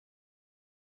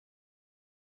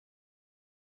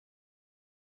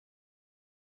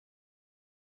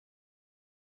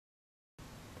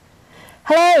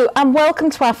Hello and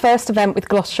welcome to our first event with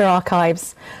Gloucestershire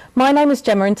Archives. My name is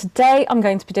Gemma and today I'm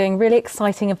going to be doing a really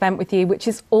exciting event with you which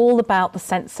is all about the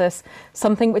census,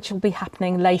 something which will be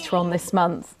happening later on this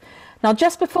month. Now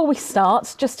just before we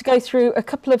start, just to go through a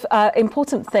couple of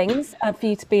important things for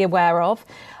you to be aware of.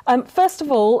 First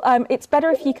of all, it's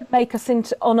better if you can make us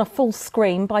on a full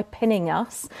screen by pinning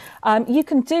us. You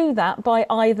can do that by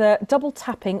either double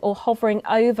tapping or hovering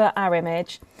over our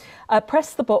image.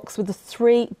 Press the box with the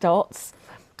three dots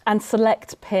and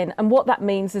select pin, and what that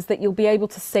means is that you'll be able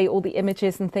to see all the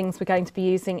images and things we're going to be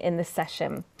using in this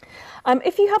session.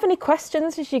 If you have any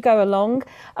questions as you go along,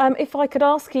 if I could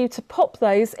ask you to pop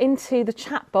those into the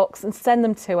chat box and send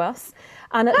them to us,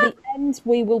 and at the end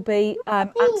we will be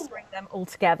answering them all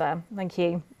together. Thank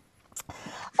you.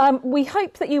 We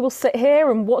hope that you will sit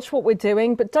here and watch what we're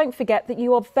doing, but don't forget that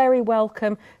you are very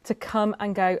welcome to come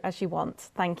and go as you want.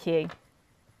 Thank you.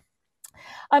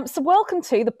 So welcome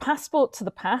to the Passport to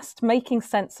the Past, Making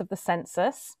Sense of the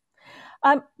Census.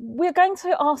 We're going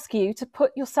to ask you to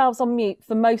put yourselves on mute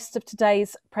for most of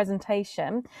today's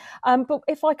presentation. But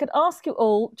if I could ask you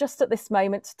all just at this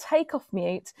moment to take off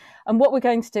mute, and what we're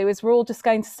going to do is we're all just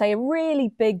going to say a really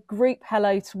big group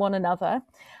hello to one another.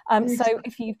 So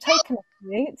if you've taken off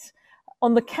mute,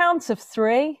 on the count of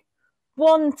three,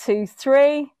 1, 2,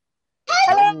 3,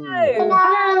 hello!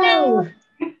 Hello!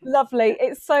 Lovely.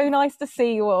 It's so nice to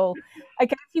see you all.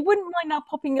 Again, if you wouldn't mind now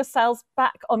popping yourselves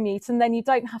back on mute, and then you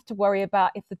don't have to worry about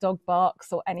if the dog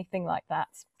barks or anything like that.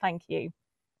 Thank you.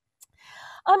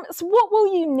 So what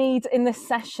will you need in this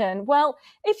session? Well,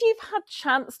 if you've had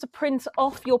chance to print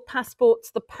off your Passport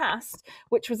to the Past,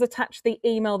 which was attached to the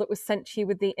email that was sent to you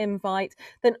with the invite,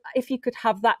 then if you could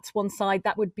have that to one side,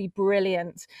 that would be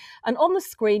brilliant. And on the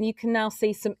screen, you can now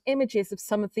see some images of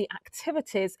some of the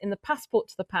activities in the Passport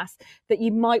to the Past that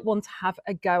you might want to have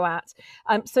a go at.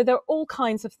 So there are all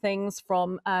kinds of things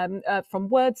from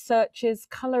word searches,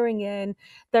 colouring in.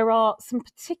 There are some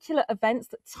particular events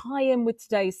that tie in with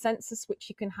today's census, which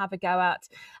you can have a go at.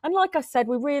 And like I said,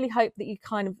 we really hope that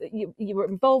you were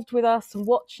involved with us and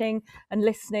watching and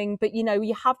listening, but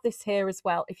you have this here as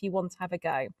well if you want to have a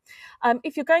go.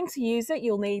 If you're going to use it,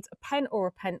 you'll need a pen or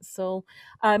a pencil.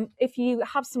 If you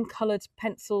have some coloured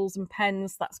pencils and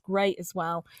pens, that's great as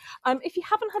well. If you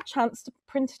haven't had a chance to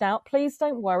print it out, please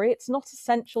don't worry, it's not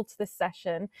essential to this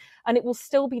session, and it will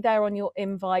still be there on your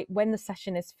invite when the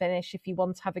session is finished if you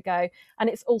want to have a go, and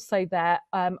it's also there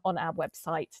on our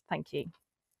website. Thank you.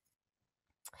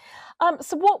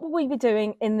 So what will we be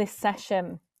doing in this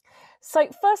session? So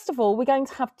first of all, we're going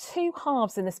to have two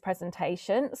halves in this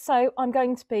presentation. So I'm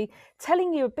going to be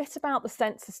telling you a bit about the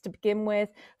census to begin with,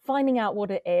 finding out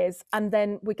what it is, and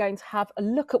then we're going to have a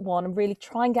look at one and really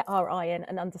try and get our eye in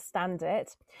and understand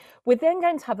it. We're then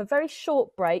going to have a very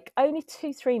short break, only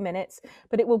 2-3 minutes,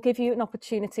 but it will give you an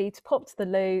opportunity to pop to the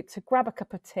loo, to grab a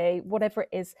cup of tea, whatever it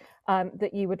is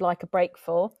that you would like a break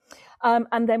for.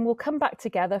 And then we'll come back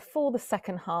together for the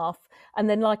second half. And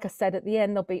then, like I said, at the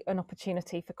end, there'll be an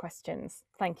opportunity for questions.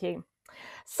 Thank you.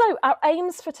 So our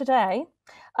aims for today,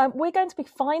 we're going to be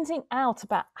finding out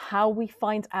about how we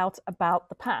find out about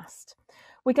the past.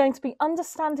 We're going to be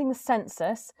understanding the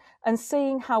census and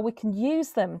seeing how we can use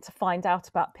them to find out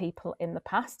about people in the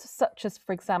past, such as,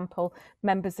 for example,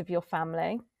 members of your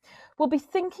family. We'll be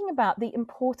thinking about the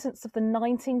importance of the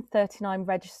 1939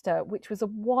 register, which was a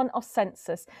one-off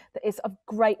census that is of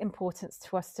great importance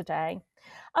to us today.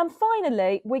 And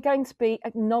finally, we're going to be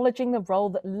acknowledging the role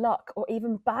that luck or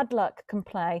even bad luck can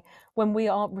play when we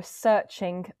are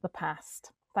researching the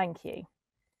past. Thank you.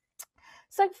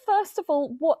 So first of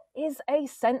all, what is a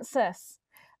census?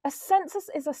 A census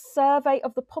is a survey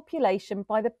of the population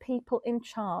by the people in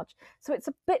charge. So it's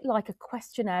a bit like a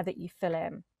questionnaire that you fill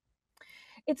in.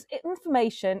 It's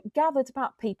information gathered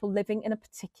about people living in a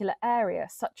particular area,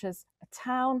 such as a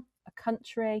town, a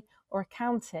country, or a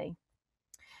county.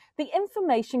 The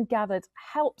information gathered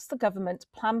helps the government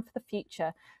plan for the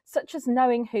future, such as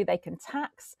knowing who they can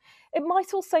tax. It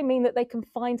might also mean that they can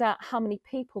find out how many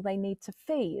people they need to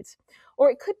feed. Or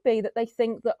it could be that they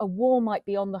think that a war might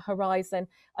be on the horizon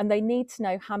and they need to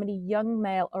know how many young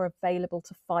male are available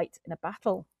to fight in a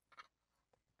battle.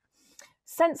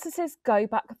 Censuses go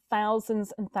back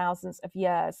thousands and thousands of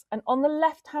years, and on the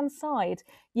left-hand side,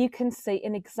 you can see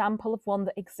an example of one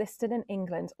that existed in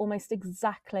England almost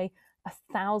exactly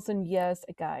 1,000 years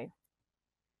ago.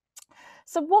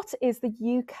 So what is the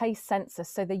UK census,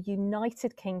 so the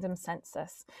United Kingdom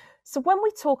census? So when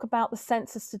we talk about the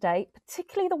census today,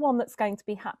 particularly the one that's going to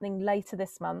be happening later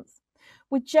this month,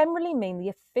 we generally mean the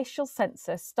official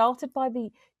census started by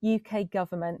the UK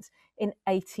government in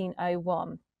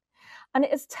 1801. And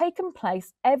it has taken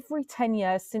place every 10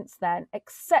 years since then,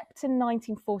 except in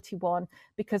 1941,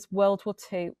 because World War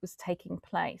II was taking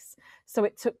place. So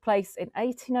it took place in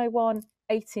 1801,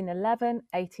 1811,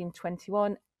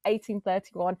 1821,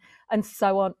 1831, and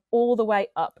so on, all the way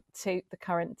up to the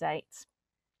current date.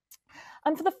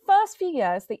 And for the first few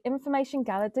years, the information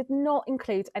gathered did not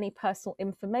include any personal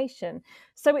information.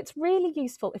 So it's really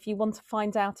useful if you want to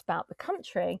find out about the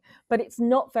country, but it's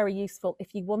not very useful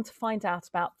if you want to find out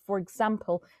about, for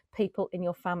example, people in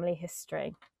your family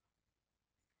history.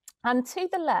 And to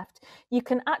the left, you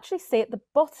can actually see at the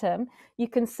bottom, you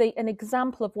can see an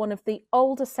example of one of the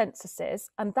older censuses,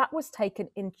 and that was taken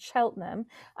in Cheltenham,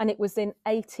 and it was in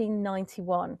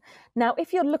 1891. Now,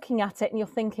 if you're looking at it and you're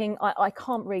thinking, I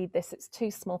can't read this, it's too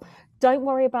small, don't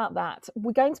worry about that.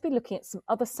 We're going to be looking at some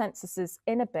other censuses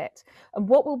in a bit, and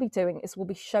what we'll be doing is we'll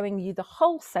be showing you the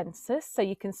whole census so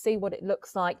you can see what it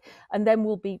looks like, and then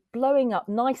we'll be blowing up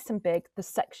nice and big the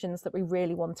sections that we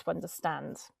really want to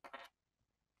understand.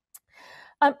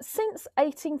 Since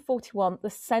 1841,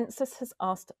 the census has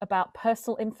asked about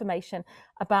personal information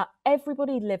about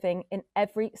everybody living in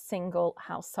every single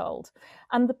household.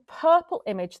 And the purple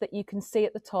image that you can see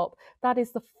at the top, that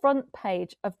is the front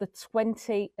page of the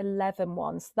 2011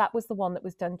 one. So that was the one that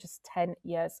was done just 10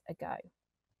 years ago.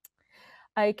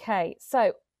 Okay,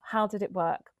 so how did it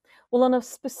work? Well, on a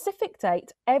specific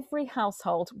date, every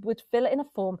household would fill in a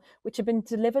form which had been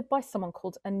delivered by someone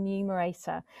called a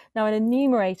numerator. Now, an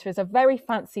enumerator is a very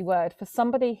fancy word for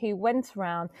somebody who went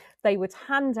around, they would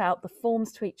hand out the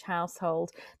forms to each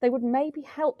household. They would maybe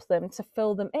help them to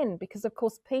fill them in because, of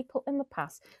course, people in the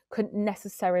past couldn't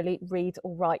necessarily read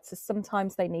or write, so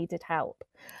sometimes they needed help.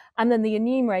 And then the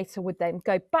enumerator would then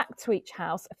go back to each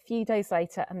house a few days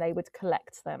later and they would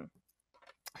collect them.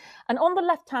 And on the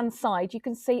left-hand side, you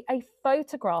can see a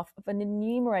photograph of an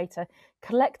enumerator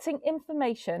collecting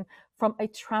information from a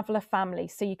traveller family.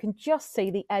 So you can just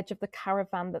see the edge of the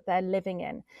caravan that they're living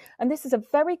in. And this is a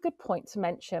very good point to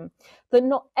mention that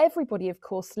not everybody, of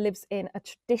course, lives in a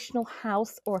traditional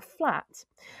house or a flat.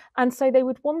 And so they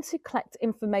would want to collect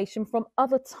information from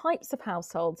other types of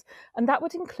households. And that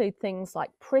would include things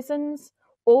like prisons,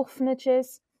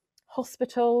 orphanages,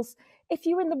 hospitals. If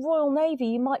you're in the Royal Navy,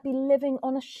 you might be living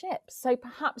on a ship, so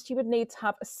perhaps you would need to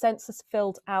have a census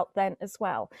filled out then as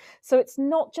well. So it's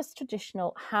not just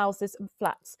traditional houses and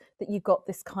flats that you got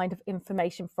this kind of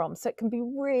information from, so it can be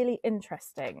really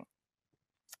interesting.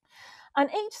 And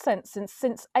each census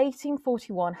since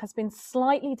 1841 has been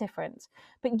slightly different,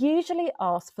 but usually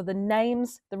asks for the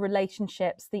names, the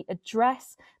relationships, the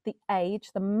address, the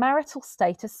age, the marital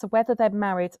status, so whether they're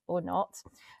married or not,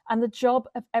 and the job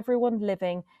of everyone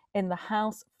living in the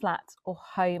house, flat, or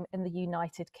home in the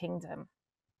United Kingdom.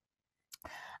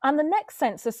 And the next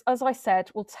census, as I said,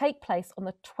 will take place on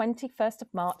the 21st of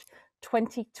March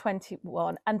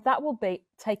 2021, and that will be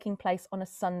taking place on a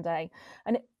Sunday.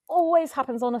 And it always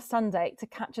happens on a Sunday to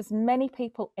catch as many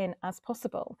people in as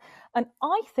possible. And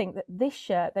I think that this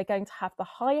year they're going to have the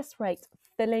highest rate of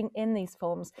filling in these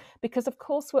forms because, of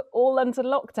course, we're all under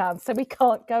lockdown, so we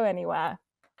can't go anywhere.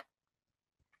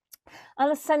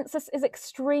 And a census is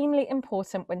extremely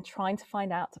important when trying to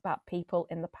find out about people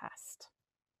in the past.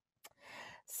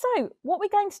 So what we're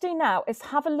going to do now is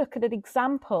have a look at an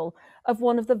example of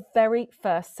one of the very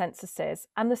first censuses.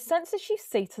 And the census you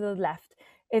see to the left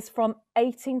is from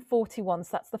 1841. So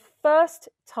that's the first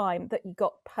time that you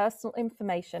got personal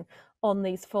information on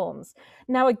these forms.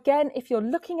 Now, again, if you're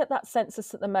looking at that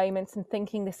census at the moment and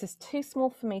thinking this is too small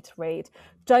for me to read,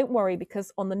 don't worry,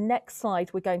 because on the next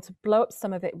slide, we're going to blow up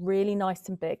some of it really nice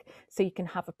and big so you can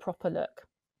have a proper look.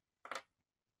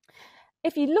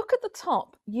 If you look at the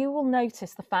top, you will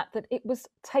notice the fact that it was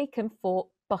taken for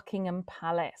Buckingham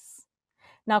Palace.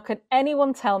 Now, can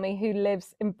anyone tell me who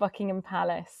lives in Buckingham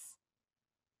Palace?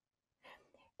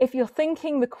 If you're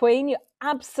thinking the Queen, you're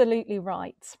absolutely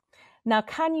right. Now,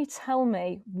 can you tell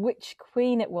me which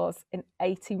Queen it was in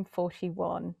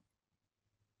 1841?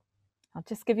 I'll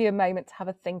just give you a moment to have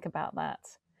a think about that.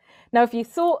 Now, if you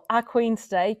thought our Queen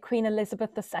today, Queen Elizabeth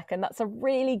II, that's a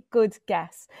really good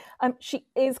guess. She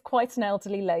is quite an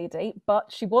elderly lady,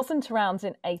 but she wasn't around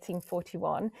in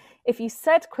 1841. If you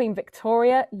said Queen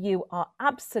Victoria, you are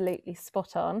absolutely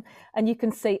spot on. And you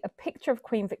can see a picture of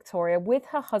Queen Victoria with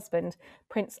her husband,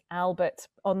 Prince Albert,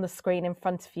 on the screen in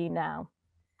front of you now.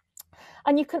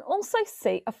 And you can also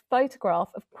see a photograph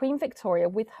of Queen Victoria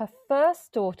with her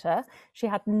first daughter. She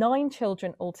had 9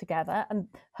 children altogether, and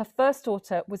her first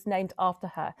daughter was named after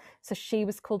her. So she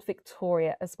was called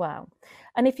Victoria as well.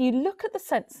 And if you look at the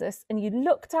census and you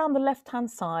look down the left-hand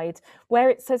side where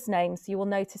it says names, you will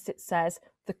notice it says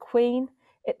the Queen,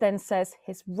 it then says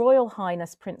His Royal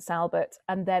Highness Prince Albert,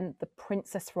 and then the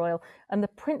Princess Royal. And the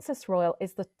Princess Royal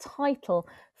is the title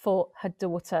for her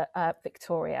daughter,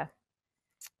 Victoria.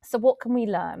 So what can we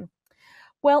learn?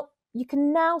 Well, you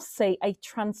can now see a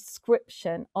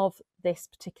transcription of this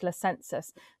particular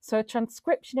census. So a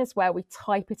transcription is where we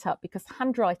type it up because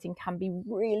handwriting can be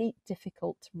really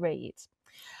difficult to read.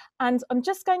 And I'm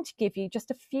just going to give you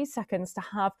just a few seconds to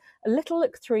have a little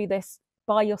look through this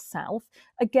by yourself.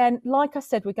 Again, like I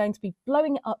said, we're going to be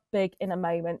blowing it up big in a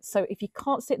moment. So if you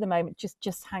can't see it at the moment,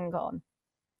 just hang on.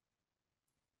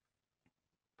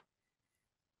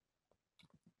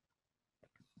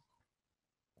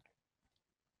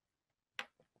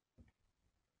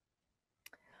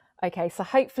 Okay, so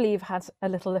hopefully you've had a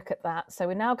little look at that. So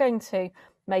we're now going to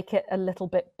make it a little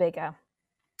bit bigger.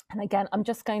 And again, I'm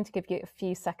just going to give you a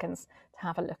few seconds to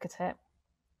have a look at it.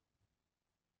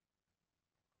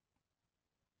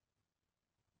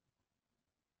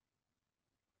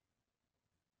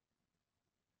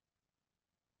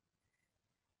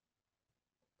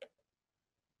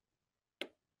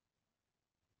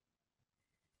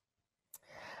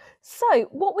 So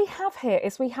what we have here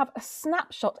is we have a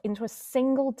snapshot into a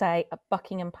single day at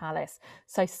Buckingham Palace.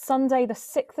 So Sunday, the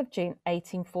 6th of June,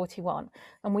 1841.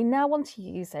 And we now want to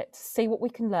use it to see what we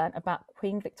can learn about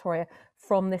Queen Victoria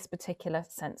from this particular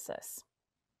census.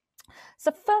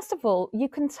 So first of all, you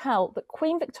can tell that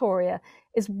Queen Victoria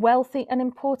is wealthy and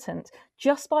important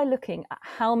just by looking at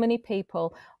how many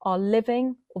people are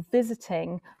living or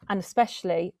visiting and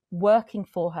especially working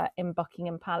for her in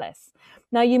Buckingham Palace.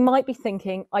 Now, you might be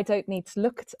thinking, I don't need to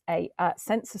look at a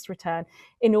census return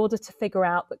in order to figure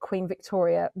out that Queen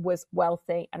Victoria was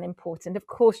wealthy and important. Of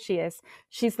course she is.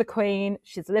 She's the Queen.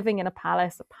 She's living in a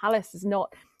palace. A palace is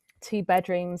not 2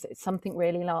 bedrooms. It's something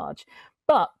really large.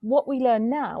 But what we learn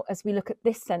now as we look at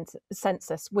this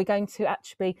census, we're going to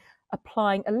actually be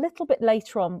applying a little bit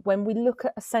later on when we look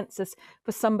at a census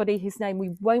for somebody whose name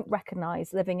we won't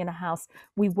recognise living in a house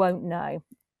we won't know.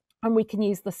 And we can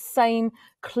use the same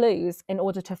clues in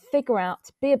order to figure out,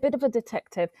 to be a bit of a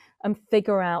detective and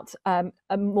figure out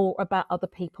more about other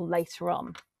people later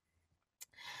on.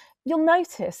 You'll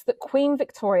notice that Queen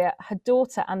Victoria, her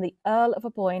daughter, and the Earl of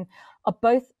Aboyne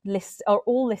are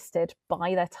all listed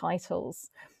by their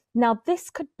titles. Now, this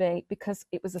could be because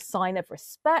it was a sign of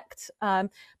respect,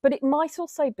 but it might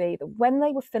also be that when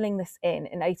they were filling this in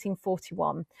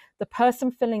 1841, the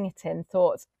person filling it in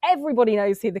thought, everybody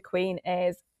knows who the Queen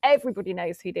is, everybody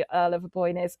knows who the Earl of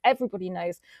Aboyne is, everybody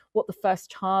knows what the first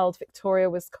child, Victoria,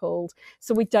 was called,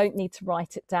 so we don't need to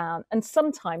write it down. And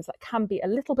sometimes that can be a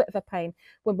little bit of a pain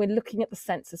when we're looking at the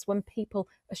census, when people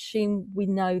assume we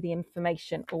know the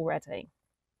information already.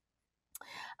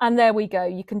 And there we go.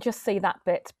 You can just see that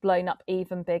bit blown up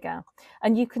even bigger.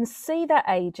 And you can see their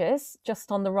ages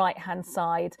just on the right-hand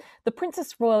side. The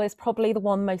Princess Royal is probably the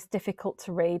one most difficult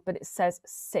to read, but it says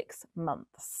 6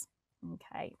 months.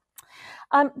 Okay.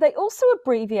 They also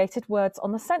abbreviated words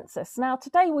on the census. Now,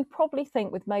 today we probably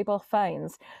think with mobile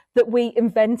phones that we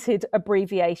invented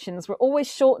abbreviations. We're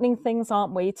always shortening things,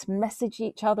 aren't we, to message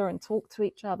each other and talk to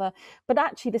each other. But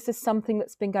actually, this is something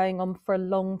that's been going on for a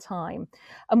long time.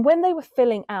 And when they were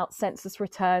filling out census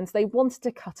returns, they wanted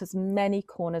to cut as many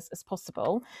corners as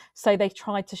possible. So they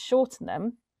tried to shorten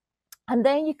them. And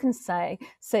there you can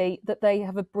see that they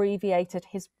have abbreviated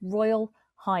His Royal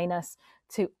Highness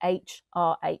to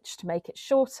HRH to make it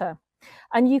shorter.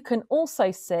 And you can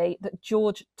also see that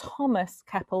George Thomas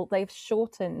Keppel, they've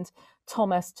shortened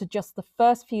Thomas to just the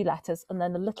first few letters and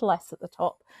then a little s at the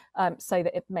top so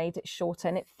that it made it shorter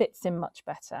and it fits in much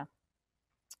better.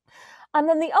 And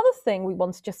then the other thing we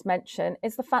want to just mention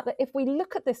is the fact that if we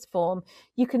look at this form,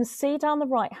 you can see down the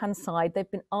right-hand side, they've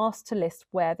been asked to list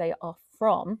where they are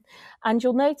from. And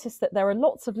you'll notice that there are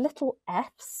lots of little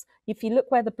Fs. If you look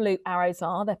where the blue arrows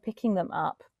are, they're picking them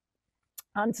up.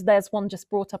 And there's one just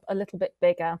brought up a little bit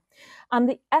bigger. And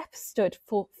the F stood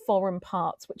for foreign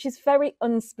parts, which is very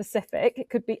unspecific. It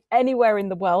could be anywhere in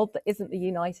the world that isn't the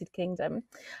United Kingdom.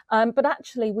 But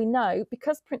actually, we know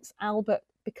because Prince Albert,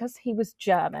 because he was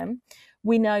German,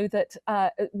 we know that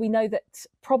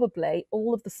probably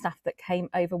all of the staff that came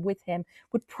over with him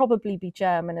would probably be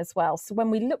German as well. So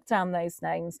when we look down those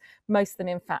names, most of them,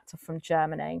 in fact, are from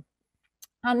Germany.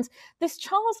 And this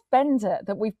Charles Bender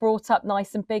that we've brought up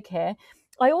nice and big here,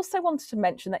 I also wanted to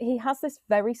mention that he has this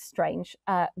very strange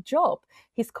job.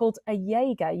 He's called a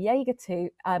Jaeger to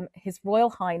His Royal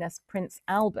Highness Prince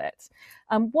Albert.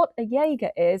 And what a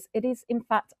Jaeger is, it is in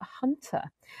fact a hunter.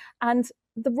 And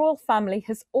the royal family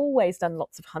has always done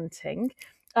lots of hunting.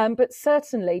 But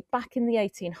certainly back in the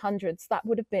 1800s, that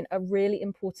would have been a really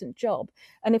important job.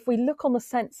 And if we look on the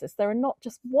census, there are not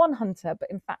just one hunter, but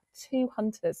in fact 2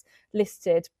 hunters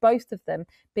listed, both of them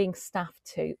being staffed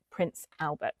to Prince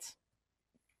Albert.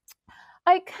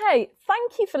 Okay,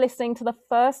 thank you for listening to the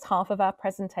first half of our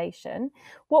presentation.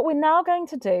 What we're now going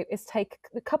to do is take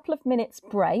a couple of minutes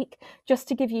break just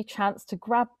to give you a chance to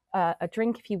grab a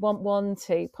drink if you want one,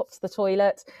 to pop to the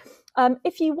toilet.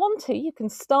 If you want to, you can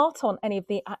start on any of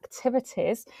the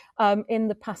activities in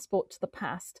the Passport to the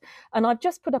Past. And I've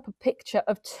just put up a picture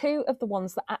of 2 of the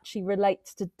ones that actually relate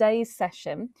to today's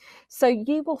session. So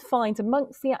you will find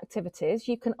amongst the activities,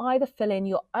 you can either fill in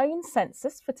your own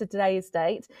census for today's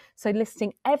date, so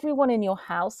listing everyone in your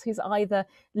house who's either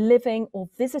living or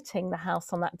visiting the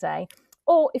house on that day.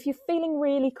 Or if you're feeling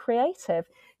really creative,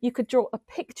 you could draw a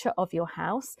picture of your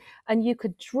house and you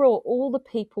could draw all the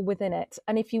people within it.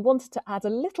 And if you wanted to add a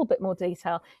little bit more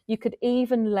detail, you could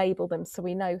even label them so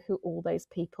we know who all those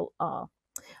people are.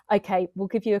 Okay, we'll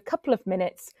give you a couple of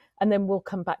minutes and then we'll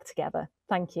come back together.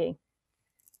 Thank you.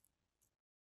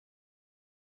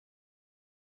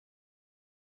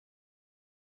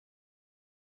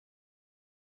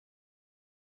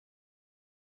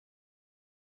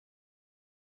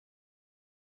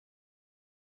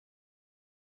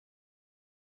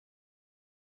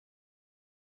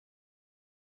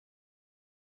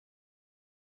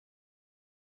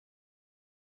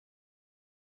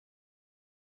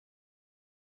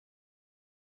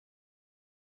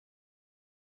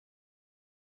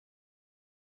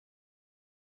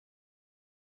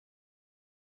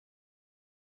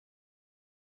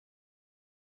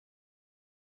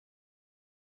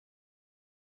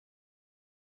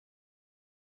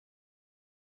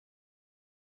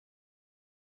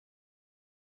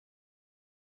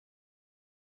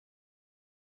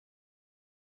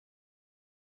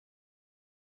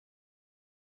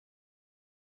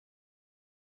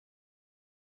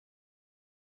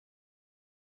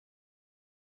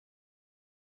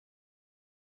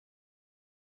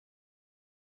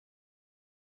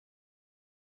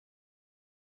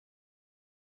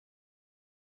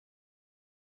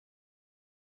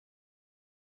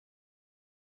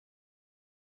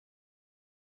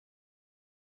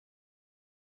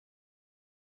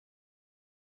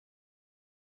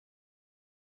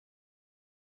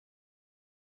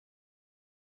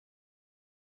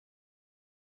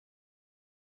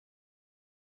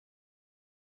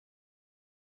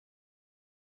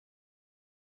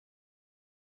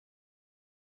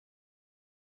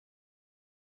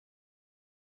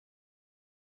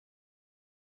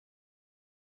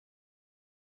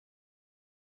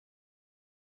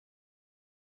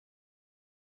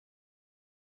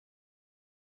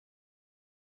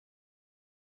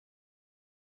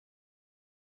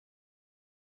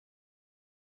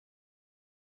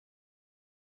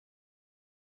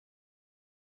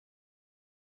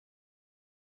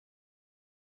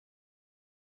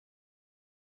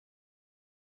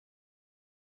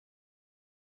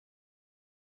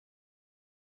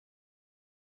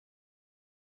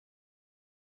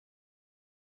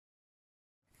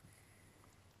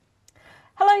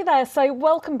 Hello there, so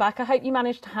welcome back. I hope you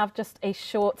managed to have just a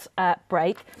short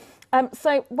break.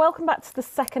 So welcome back to the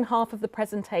second half of the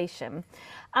presentation.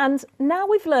 And now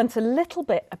we've learned a little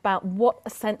bit about what a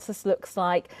census looks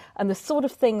like and the sort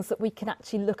of things that we can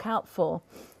actually look out for.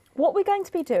 What we're going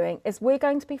to be doing is we're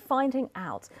going to be finding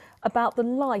out about the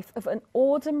life of an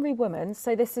ordinary woman.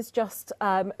 So this is just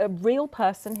a real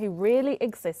person who really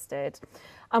existed.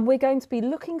 And we're going to be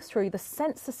looking through the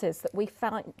censuses that we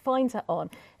find her on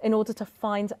in order to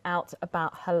find out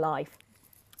about her life.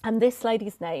 And this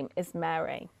lady's name is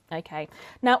Mary. Okay,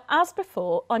 now as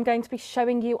before, I'm going to be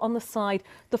showing you on the side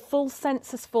the full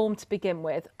census form to begin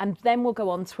with, and then we'll go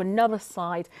on to another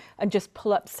slide and just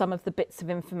pull up some of the bits of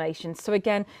information. So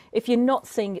again, if you're not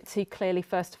seeing it too clearly,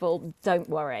 first of all, don't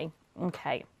worry.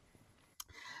 Okay.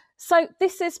 So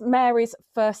this is Mary's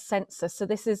first census. So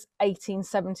this is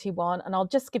 1871, and I'll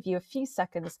just give you a few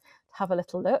seconds to have a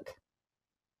little look.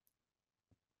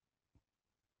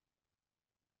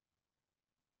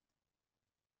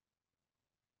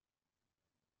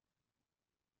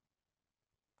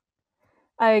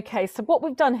 Okay, so what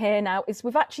we've done here now is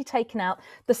we've actually taken out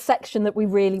the section that we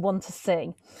really want to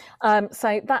see.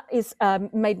 So that is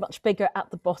made much bigger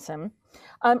at the bottom.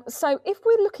 So if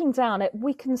we're looking down it,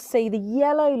 we can see the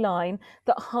yellow line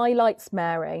that highlights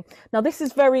Mary. Now this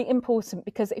is very important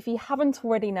because if you haven't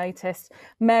already noticed,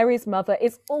 Mary's mother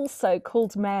is also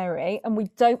called Mary, and we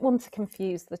don't want to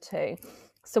confuse the two.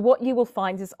 So what you will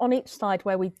find is on each side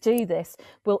where we do this,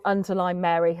 we'll underline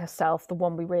Mary herself, the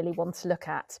one we really want to look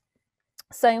at.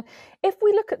 So if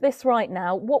we look at this right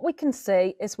now, what we can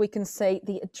see is we can see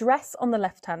the address on the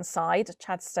left-hand side,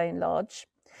 Chadstone Lodge.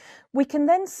 We can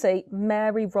then see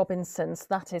Mary Robinson, so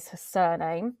that is her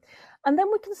surname. And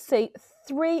then we can see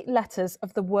 3 letters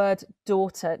of the word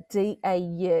daughter,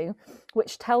 D-A-U,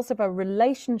 which tells of a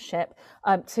relationship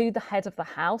to the head of the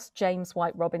house, James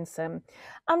White Robinson.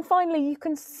 And finally, you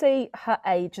can see her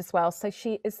age as well. So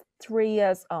she is 3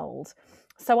 years old.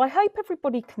 So I hope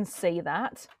everybody can see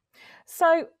that.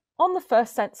 So on the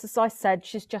first census, I said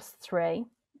she's just 3.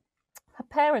 Her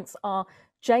parents are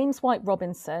James White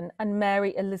Robinson and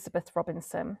Mary Elizabeth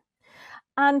Robinson.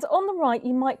 And on the right,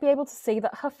 you might be able to see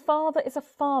that her father is a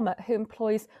farmer who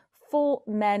employs 4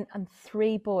 men and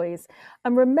 3 boys.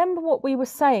 And remember what we were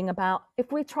saying about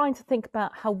if we're trying to think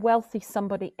about how wealthy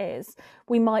somebody is,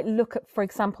 we might look at, for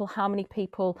example, how many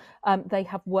people they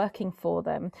have working for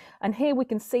them. And here we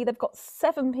can see they've got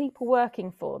 7 people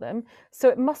working for them. So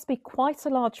it must be quite a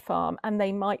large farm, and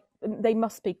they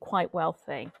must be quite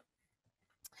wealthy.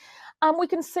 And we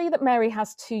can see that Mary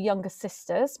has 2 younger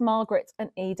sisters, Margaret and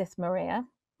Edith Maria.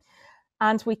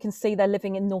 And we can see they're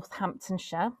living in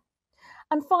Northamptonshire.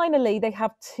 And finally, they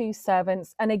have 2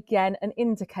 servants, and again, an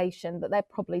indication that they're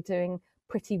probably doing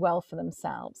pretty well for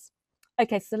themselves.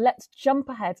 Okay, so let's jump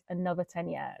ahead another 10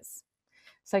 years.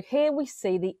 So here we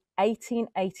see the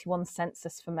 1881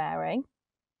 census for Mary.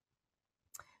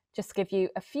 Just give you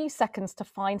a few seconds to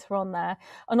find her on there.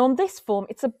 And on this form,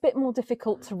 it's a bit more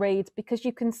difficult to read because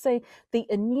you can see the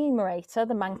enumerator,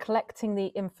 the man collecting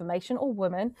the information, or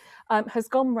woman, has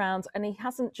gone round, and he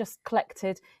hasn't just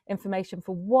collected information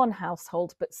for one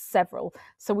household, but several.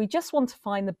 So we just want to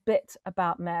find the bit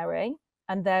about Mary,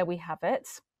 and there we have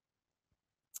it.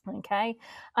 Okay,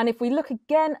 and if we look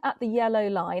again at the yellow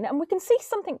line, and we can see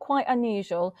something quite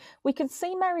unusual, we can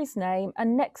see Mary's name,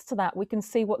 and next to that we can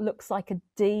see what looks like a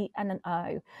D and an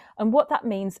O, and what that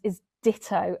means is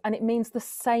ditto, and it means the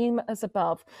same as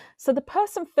above. So the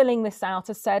person filling this out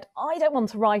has said, I don't want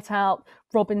to write out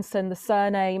Robinson, the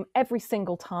surname, every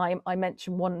single time I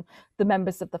mention the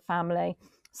members of the family.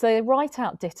 So they write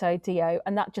out ditto, D-O,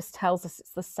 and that just tells us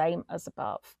it's the same as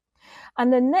above.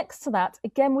 And then next to that,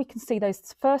 again, we can see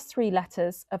those first 3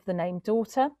 letters of the name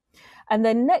daughter. And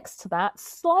then next to that,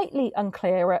 slightly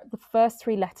unclearer, the first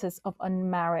 3 letters of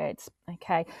unmarried.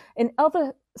 Okay. In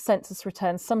other census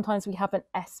returns, sometimes we have an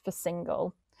S for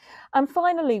single. And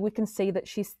finally, we can see that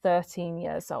she's 13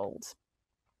 years old.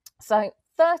 So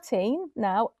 13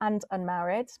 now and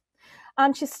unmarried.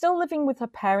 And she's still living with her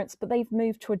parents, but they've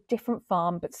moved to a different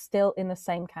farm, but still in the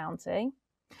same county.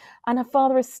 And her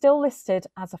father is still listed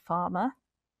as a farmer.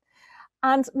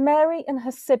 And Mary and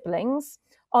her siblings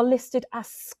are listed as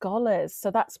scholars.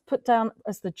 So that's put down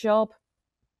as the job.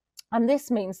 And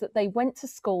this means that they went to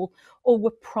school or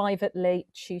were privately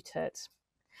tutored.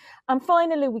 And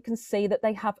finally, we can see that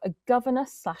they have a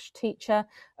governess/teacher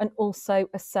and also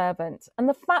a servant. And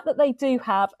the fact that they do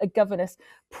have a governess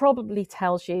probably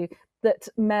tells you that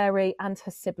Mary and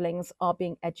her siblings are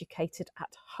being educated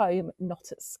at home,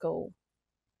 not at school.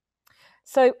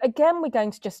 So again, we're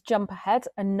going to just jump ahead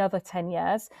another 10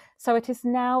 years. So it is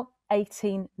now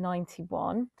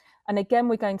 1891. And again,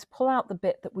 we're going to pull out the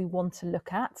bit that we want to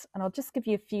look at. And I'll just give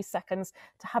you a few seconds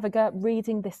to have a go at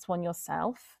reading this one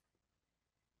yourself.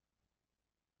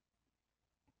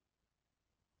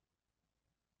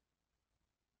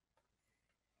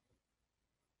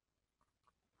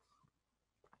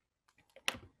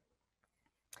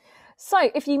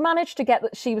 So if you managed to get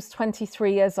that she was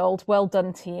 23 years old, well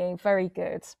done to you. Very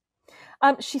good.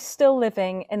 She's still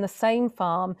living in the same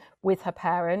farm with her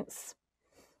parents.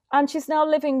 And she's now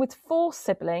living with 4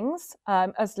 siblings,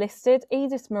 as listed: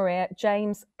 Edith Maria,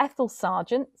 James, Ethel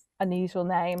Sargent, unusual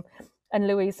name, and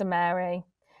Louisa Mary.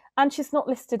 And she's not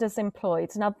listed as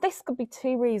employed. Now, this could be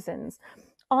 2 reasons.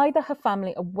 Either her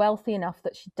family are wealthy enough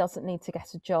that she doesn't need to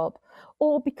get a job,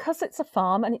 or because it's a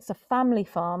farm and it's a family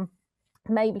farm,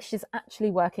 maybe she's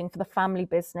actually working for the family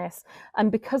business,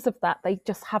 and because of that, they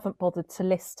just haven't bothered to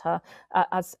list her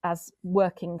as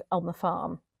working on the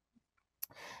farm.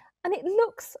 And it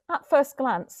looks at first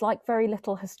glance like very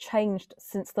little has changed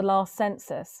since the last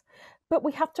census. But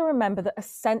we have to remember that a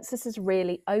census is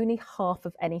really only half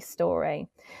of any story.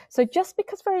 So just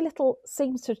because very little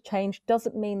seems to have changed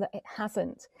doesn't mean that it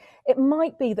hasn't. It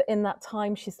might be that in that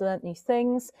time she's learnt new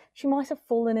things. She might have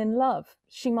fallen in love.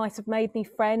 She might have made new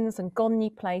friends and gone new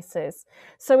places.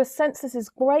 So a census is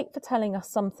great for telling us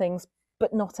some things,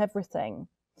 but not everything.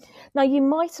 Now, you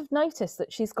might have noticed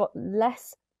that she's got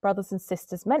less brothers and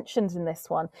sisters mentioned in this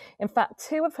one. In fact,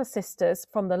 two of her sisters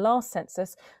from the last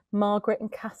census, Margaret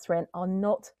and Catherine, are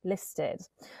not listed.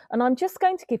 And I'm just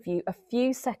going to give you a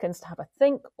few seconds to have a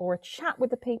think or a chat with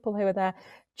the people who are there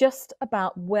just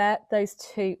about where those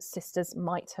two sisters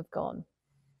might have gone.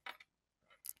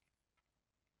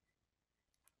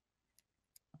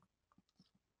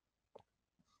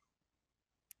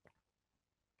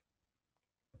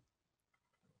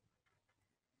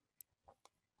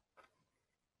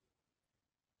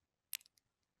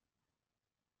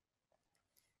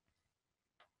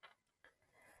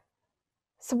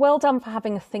 So well done for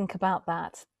having a think about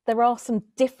that. There are some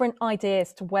different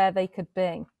ideas to where they could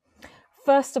be.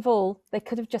 First of all, they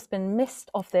could have just been missed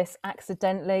off this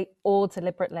accidentally or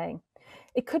deliberately.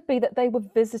 It could be that they were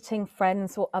visiting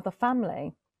friends or other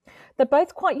family. They're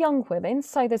both quite young women,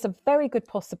 so there's a very good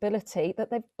possibility that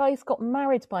they've both got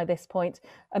married by this point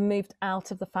and moved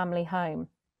out of the family home.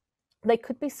 They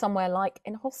could be somewhere like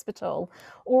in hospital,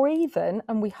 or even,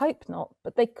 and we hope not,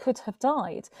 but they could have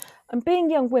died. And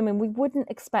being young women, we wouldn't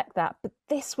expect that, but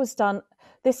this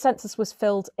census was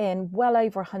filled in well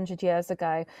over 100 years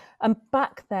ago. And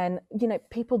back then,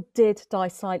 people did die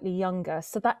slightly younger.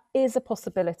 So that is a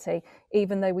possibility,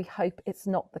 even though we hope it's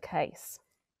not the case.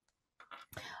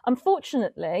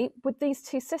 Unfortunately, with these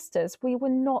two sisters, we were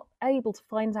not able to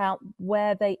find out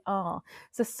where they are.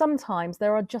 So sometimes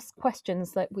there are just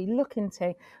questions that we look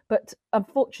into, but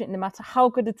unfortunately, no matter how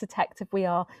good a detective we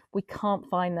are, we can't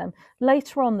find them.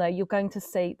 Later on, though, you're going to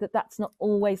see that that's not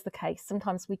always the case.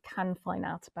 Sometimes we can find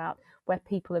out about where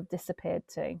people have disappeared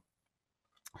to.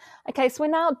 Okay, so we're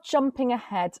now jumping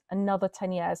ahead another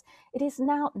 10 years. It is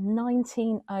now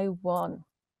 1901.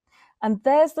 And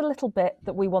there's the little bit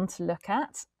that we want to look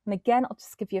at. And again, I'll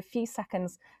just give you a few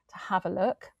seconds to have a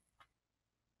look.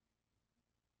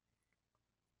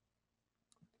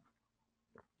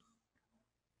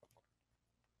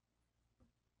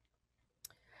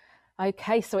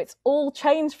 Okay, so it's all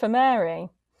changed for Mary.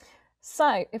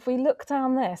 So if we look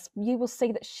down this, you will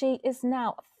see that she is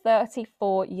now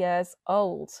 34 years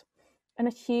old, and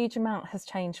a huge amount has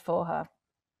changed for her.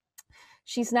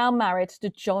 She's now married to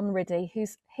John Riddy,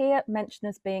 who's here mentioned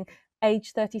as being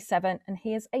age 37, and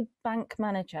he is a bank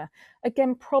manager.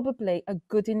 Again, probably a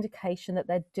good indication that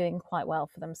they're doing quite well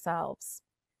for themselves.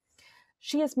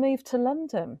 She has moved to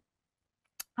London,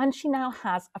 and she now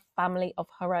has a family of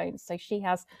her own. So she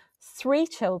has 3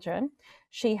 children.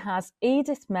 She has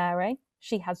Edith Mary,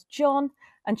 she has John,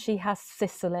 and she has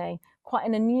Cicely. Quite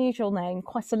an unusual name,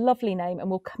 quite a lovely name, and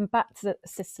we'll come back to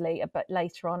Cicely a bit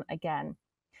later on again.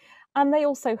 And they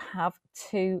also have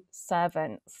 2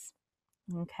 servants.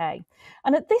 Okay,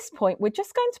 and at this point, we're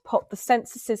just going to pop the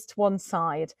censuses to one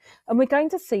side, and we're going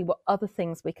to see what other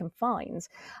things we can find.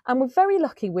 And we're very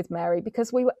lucky with Mary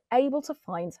because we were able to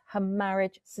find her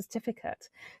marriage certificate.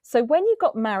 So when you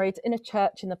got married in a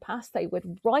church in the past, they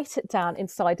would write it down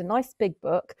inside a nice big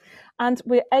book, and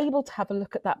we're able to have a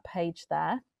look at that page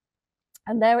there.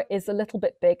 And there it is, a little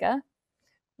bit bigger.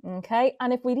 Okay,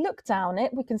 and if we look down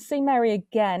it, we can see Mary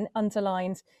again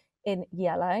underlined in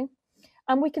yellow.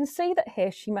 And we can see that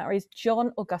here she marries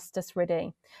John Augustus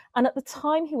Riddy. And at the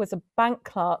time, he was a bank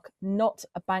clerk, not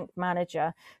a bank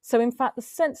manager. So in fact, the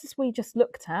census we just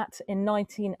looked at in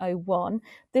 1901,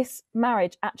 this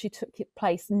marriage actually took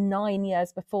place 9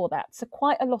 years before that. So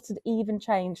quite a lot had even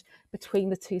changed between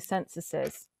the two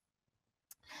censuses.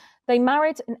 They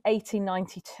married in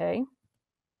 1892.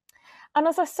 And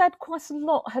as I said, quite a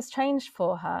lot has changed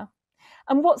for her.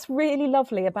 And what's really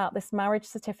lovely about this marriage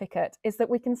certificate is that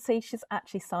we can see she's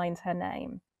actually signed her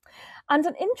name. And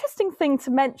an interesting thing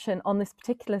to mention on this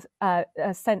particular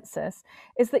census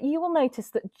is that you will notice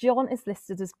that John is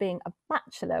listed as being a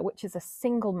bachelor, which is a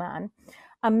single man,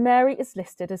 and Mary is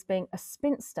listed as being a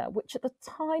spinster, which at the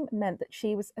time meant that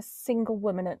she was a single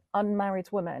woman, an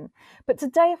unmarried woman. But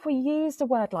today, if we used a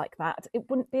word like that, it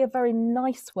wouldn't be a very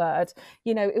nice word.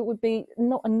 It would be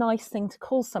not a nice thing to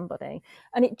call somebody.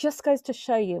 And it just goes to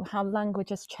show you how language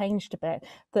has changed a bit,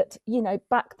 that,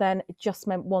 back then it just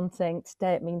meant one thing.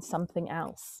 Today it means something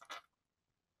else.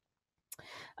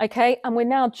 Okay, and we're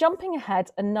now jumping ahead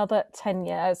another 10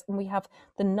 years, and we have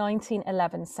the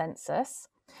 1911 census.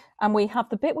 And we have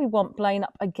the bit we want blown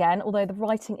up again, although the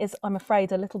writing is, I'm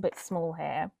afraid, a little bit small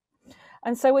here.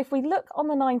 And so if we look on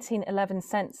the 1911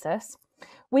 census,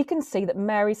 we can see that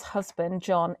Mary's husband,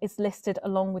 John, is listed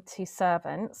along with 2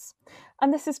 servants.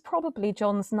 And this is probably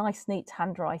John's nice, neat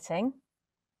handwriting.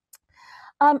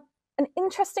 An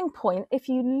interesting point, if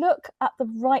you look at the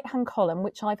right-hand column,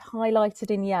 which I've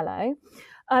highlighted in yellow,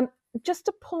 just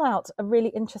to pull out a really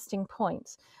interesting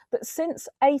point, that since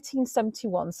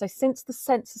 1871, so since the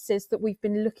censuses that we've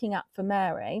been looking at for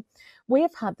Mary, we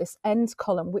have had this end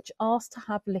column which asked to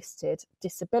have listed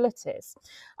disabilities.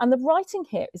 And the writing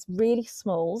here is really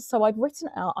small, so I've written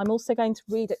it out. I'm also going to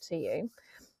read it to you.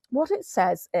 What it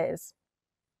says is,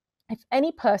 if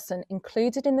any person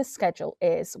included in the schedule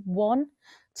is 1,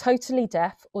 totally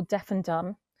deaf or deaf and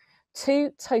dumb,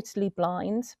 2, totally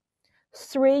blind,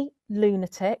 3,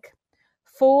 lunatic,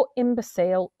 4,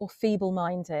 imbecile or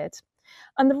feeble-minded.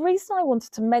 And the reason I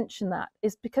wanted to mention that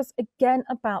is because, again,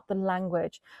 about the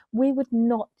language, we would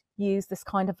not use this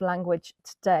kind of language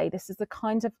today. This is the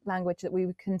kind of language that we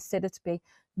would consider to be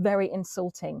very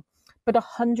insulting. But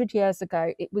 100 years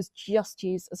ago, it was just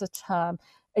used as a term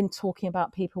in talking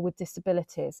about people with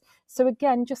disabilities. So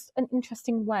again, just an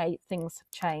interesting way things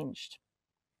have changed.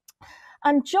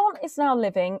 And John is now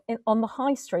living on the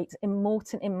high street in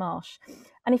Moreton in Marsh.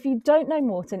 And if you don't know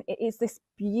Moreton, it is this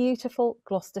beautiful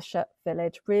Gloucestershire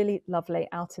village, really lovely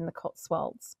out in the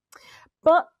Cotswolds.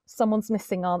 But someone's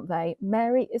missing, aren't they?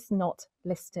 Mary is not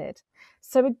listed.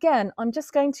 So again, I'm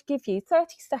just going to give you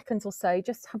 30 seconds or so,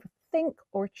 just have a think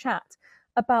or a chat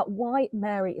about why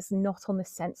Mary is not on the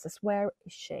census. Where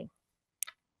is she?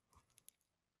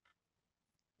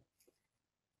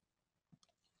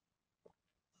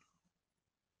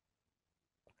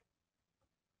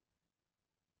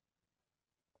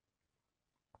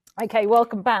 Okay,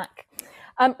 welcome back.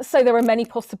 So there are many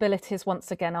possibilities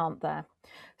once again, aren't there?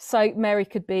 So Mary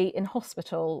could be in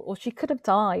hospital, or she could have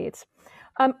died.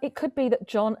 It could be that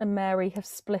John and Mary have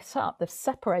split up, they've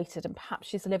separated, and perhaps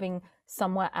she's living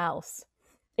somewhere else.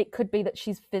 It could be that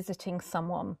she's visiting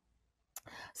someone.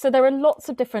 So there are lots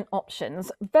of different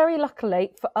options. Very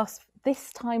luckily for us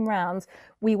this time round,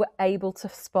 we were able to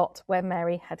spot where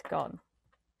Mary had gone.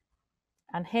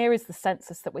 And here is the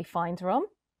census that we find her on.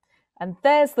 And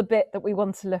there's the bit that we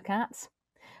want to look at.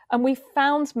 And we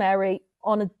found Mary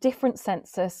on a different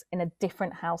census in a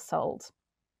different household.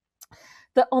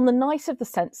 That on the night of the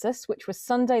census, which was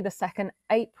Sunday the 2nd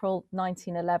April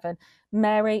 1911,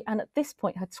 Mary and at this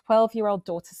point her 12-year-old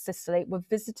daughter Cicely were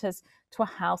visitors to a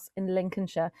house in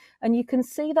Lincolnshire. And you can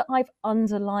see that I've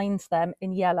underlined them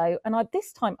in yellow, and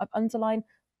this time I've underlined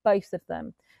both of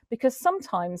them, because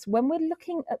sometimes when we're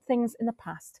looking at things in the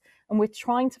past and we're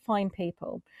trying to find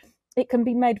people, it can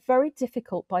be made very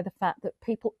difficult by the fact that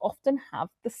people often have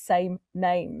the same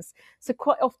names. So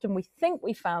quite often we think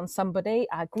we found somebody,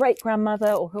 our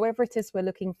great-grandmother or whoever it is we're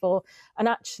looking for, and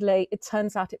actually it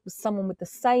turns out it was someone with the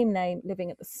same name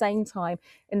living at the same time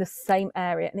in the same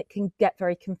area, and it can get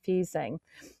very confusing.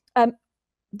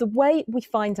 The way we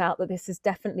find out that this is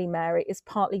definitely Mary is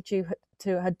partly due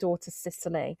to her daughter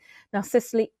Cicely. Now,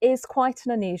 Cicely is quite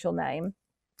an unusual name,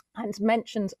 and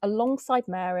mentioned alongside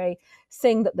Mary,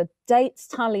 seeing that the dates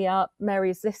tally up. Mary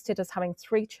is listed as having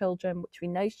 3 children, which we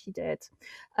know she did,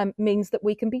 means that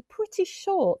we can be pretty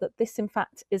sure that this in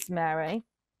fact is Mary.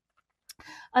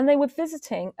 And they were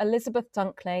visiting Elizabeth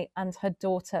Dunkley and her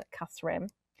daughter Catherine,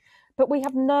 but we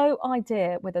have no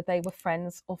idea whether they were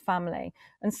friends or family.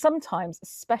 And sometimes,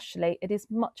 especially, it is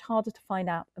much harder to find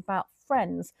out about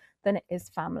friends than it is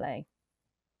family.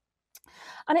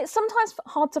 And it's sometimes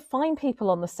hard to find people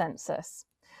on the census.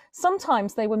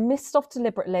 Sometimes they were missed off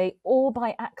deliberately or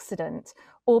by accident,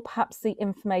 or perhaps the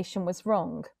information was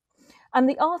wrong. And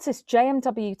the artist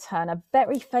J.M.W. Turner,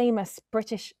 very famous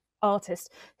British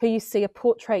artist who you see a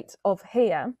portrait of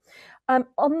here,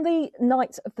 on the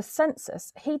night of the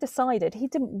census, he decided he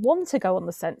didn't want to go on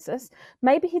the census.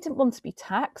 Maybe he didn't want to be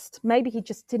taxed. Maybe he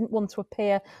just didn't want to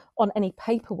appear on any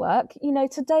paperwork. You know,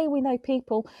 today we know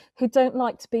people who don't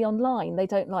like to be online. They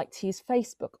don't like to use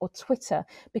Facebook or Twitter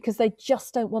because they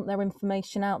just don't want their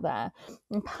information out there.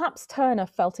 And perhaps Turner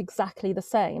felt exactly the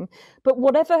same. But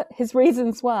whatever his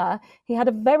reasons were, he had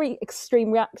a very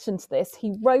extreme reaction to this.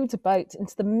 He rowed a boat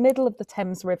into the middle of the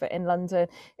Thames River in London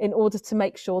in order to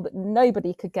make sure that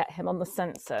nobody could get him on the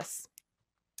census.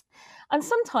 And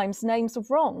sometimes names are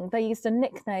wrong. They used a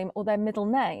nickname or their middle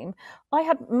name. I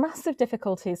had massive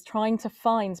difficulties trying to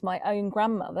find my own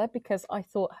grandmother because I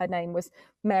thought her name was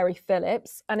Mary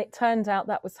Phillips, and it turned out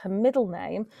that was her middle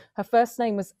name. Her first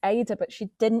name was Ada, but she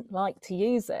didn't like to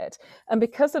use it. And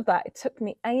because of that, it took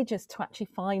me ages to actually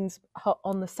find her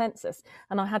on the census.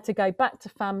 And I had to go back to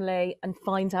family and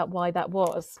find out why that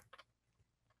was.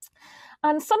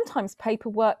 And sometimes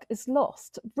paperwork is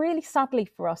lost. Really sadly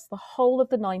for us, the whole of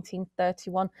the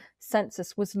 1931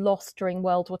 census was lost during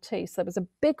World War II. So there was a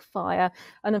big fire,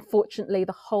 and unfortunately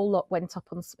the whole lot went up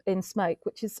in smoke,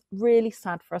 which is really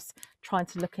sad for us trying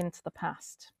to look into the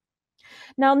past.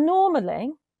 Now,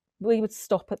 normally we would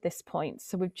stop at this point.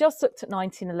 So we've just looked at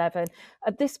 1911.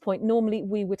 At this point, normally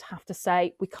we would have to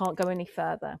say we can't go any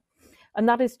further. And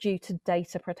that is due to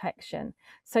data protection.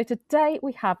 So today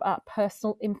we have our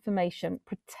personal information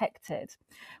protected,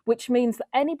 which means that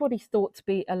anybody thought to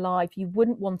be alive, you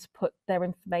wouldn't want to put their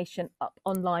information up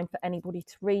online for anybody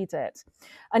to read it.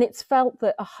 And it's felt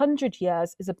that 100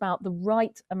 years is about the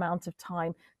right amount of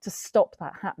time to stop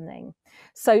that happening.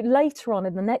 So later on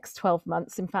in the next 12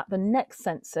 months, in fact, the next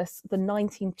census, the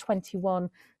 1921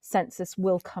 census,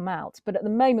 will come out. But at the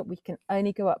moment, we can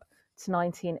only go up to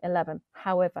 1911.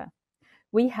 However,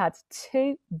 we had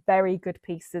two very good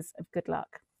pieces of good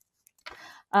luck.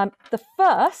 The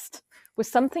first was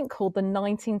something called the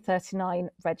 1939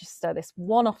 register, this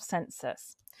one-off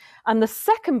census. And the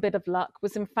second bit of luck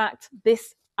was, in fact,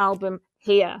 this album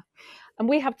here. And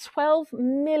we have 12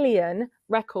 million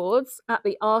records at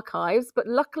the archives, but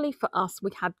luckily for us,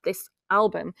 we had this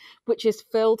album, which is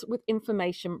filled with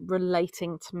information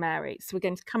relating to Mary. So we're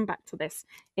going to come back to this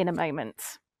in a moment.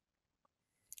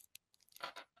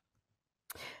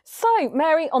 So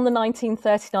Mary on the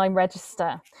 1939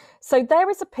 register. So there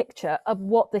is a picture of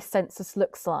what this census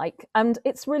looks like, and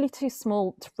it's really too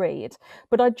small to read,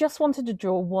 but I just wanted to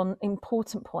draw one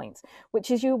important point,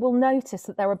 which is you will notice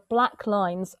that there are black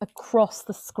lines across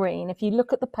the screen. If you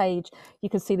look at the page, you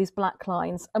can see these black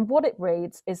lines, and what it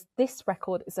reads is this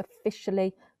record is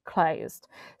officially closed.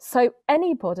 So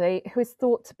anybody who is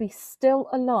thought to be still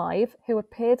alive, who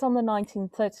appeared on the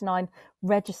 1939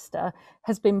 register,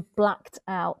 has been blacked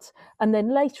out. And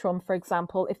then later on, for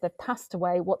example, if they've passed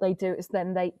away, what they do is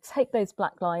then they take those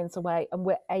black lines away and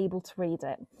we're able to read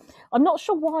it. I'm not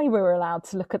sure why we're allowed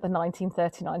to look at the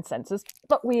 1939 census,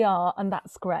 but we are, and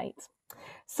that's great.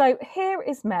 So here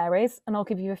is Mary's, and I'll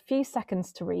give you a few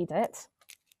seconds to read it.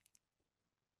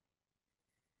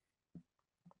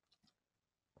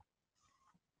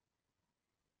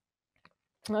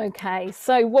 Okay,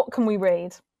 so what can we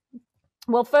read?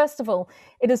 Well, first of all,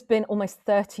 it has been almost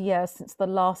 30 years since the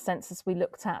last census we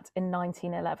looked at in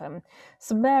 1911.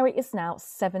 So Mary is now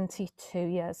 72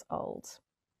 years old.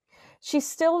 She's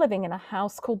still living in a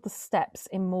house called The Steps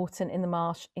in Moreton in the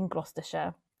Marsh in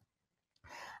Gloucestershire.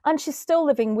 And she's still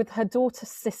living with her daughter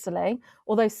Cicely,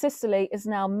 although Cicely is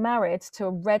now married to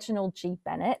a Reginald G.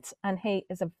 Bennett, and he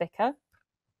is a vicar.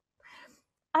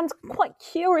 And quite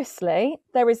curiously,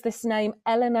 there is this name,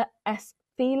 Eleanor S.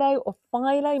 Philo, or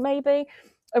Philo maybe,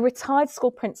 a retired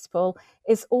school principal,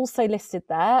 is also listed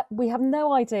there. We have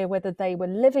no idea whether they were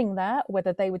living there,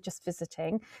 whether they were just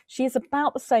visiting. She is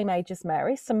about the same age as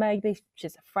Mary, so maybe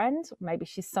she's a friend, maybe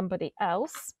she's somebody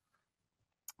else.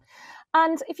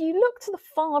 And if you look to the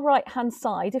far right-hand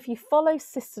side, if you follow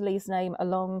Cicely's name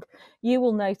along, you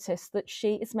will notice that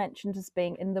she is mentioned as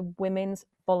being in the Women's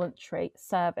Voluntary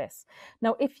Service.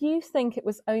 Now, if you think it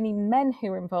was only men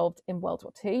who were involved in World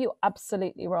War II, you're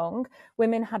absolutely wrong.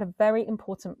 Women had a very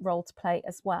important role to play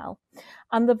as well.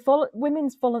 And the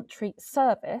Women's Voluntary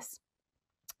Service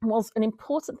was an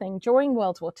important thing during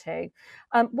World War II.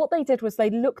 What they did was they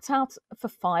looked out for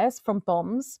fires from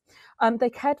bombs,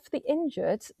 they cared for the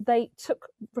injured, they took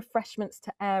refreshments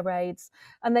to air raids,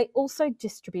 and they also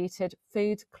distributed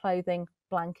food, clothing,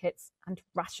 blankets, and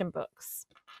ration books.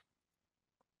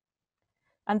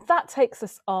 And that takes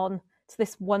us on to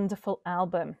this wonderful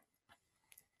album.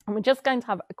 And we're just going to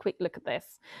have a quick look at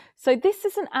this. So this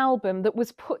is an album that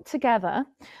was put together,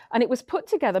 and it was put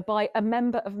together by a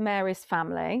member of Mary's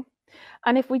family.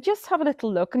 And if we just have a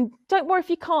little look, and don't worry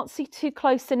if you can't see too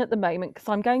close in at the moment, because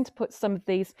I'm going to put some of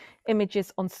these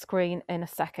images on screen in a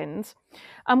second.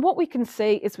 And what we can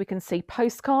see is we can see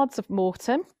postcards of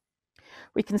Moreton.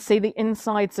 We can see the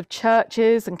insides of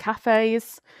churches and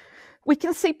cafes. We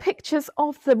can see pictures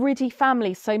of the Riddy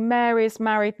family. So Mary's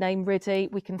married name Riddy.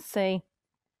 We can see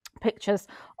pictures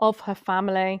of her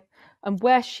family and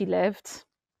where she lived.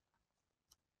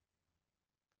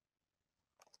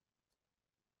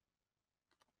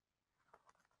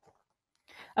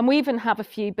 And we even have a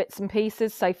few bits and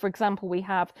pieces. So, for example, we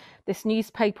have this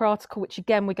newspaper article, which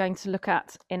again, we're going to look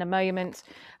at in a moment.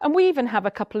 And we even have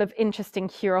a couple of interesting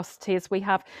curiosities. We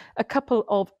have a couple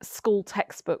of school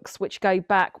textbooks, which go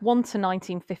back one to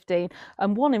 1915.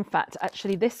 And one, in fact,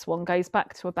 actually, this one goes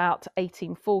back to about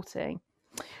 1840.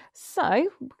 So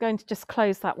we're going to just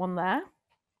close that one there.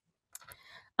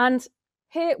 And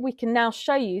here we can now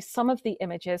show you some of the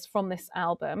images from this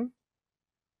album.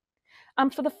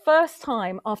 And for the first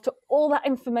time, after all that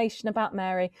information about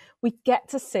Mary, we get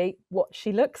to see what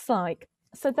she looks like.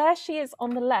 So there she is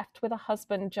on the left with her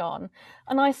husband, John.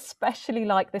 And I especially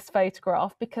like this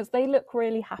photograph because they look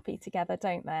really happy together,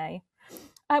 don't they?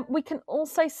 We can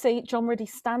also see John Riddy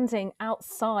standing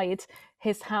outside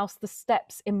his house, the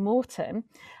Steps in Morton.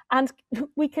 And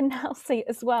we can now see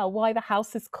as well why the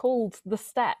house is called the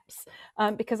Steps,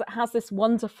 because it has this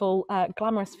wonderful,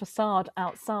 glamorous facade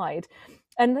outside.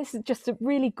 And this is just a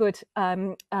really good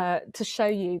to show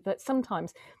you that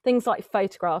sometimes things like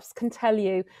photographs can tell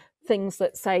you things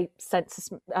that, say,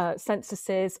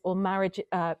 censuses or marriage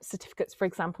certificates, for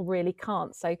example, really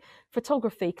can't. So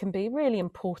photography can be really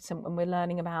important when we're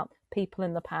learning about people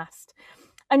in the past.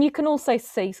 And you can also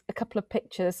see a couple of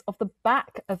pictures of the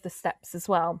back of the Steps as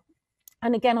well.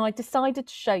 And again, I decided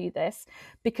to show you this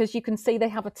because you can see they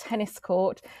have a tennis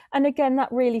court. And again,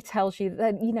 that really tells you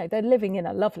that, you know, they're living in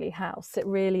a lovely house. It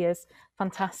really is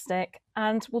fantastic.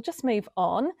 And we'll just move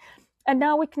on. And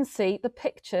now we can see the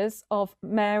pictures of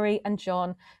Mary and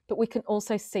John, but we can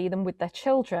also see them with their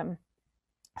children.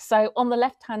 So on the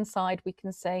left-hand side, we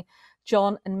can see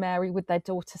John and Mary with their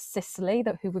daughter Cicely,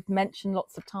 who we've mentioned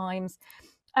lots of times.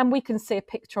 And we can see a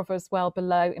picture of her as well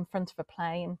below in front of a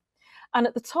plane. And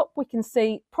at the top, we can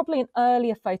see probably an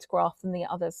earlier photograph than the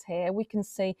others here. We can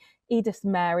see Edith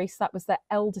Mary, so that was their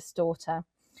eldest daughter.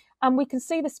 And we can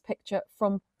see this picture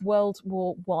from World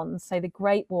War I, so the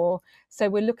Great War. So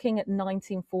we're looking at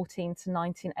 1914 to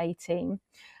 1918.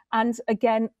 And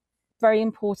again, very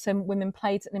important, women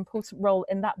played an important role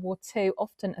in that war too,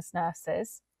 often as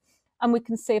nurses. And we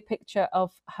can see a picture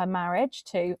of her marriage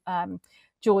to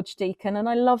George Deacon. And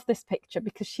I love this picture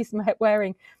because she's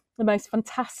wearing the most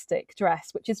fantastic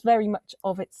dress, which is very much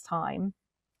of its time.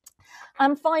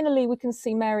 And finally, we can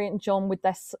see Mary and John with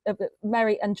their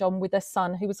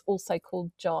son, who was also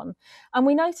called John. And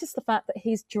we notice the fact that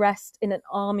he's dressed in an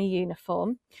army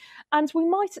uniform. And we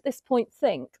might at this point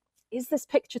think, is this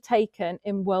picture taken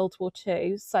in World War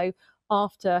II, so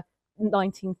after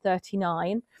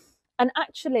 1939? And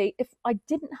actually, if I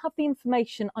didn't have the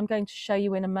information I'm going to show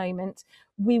you in a moment,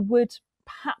 we would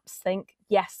perhaps think,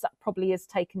 yes, that probably is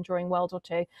taken during World War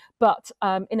II. But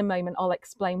in a moment, I'll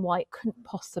explain why it couldn't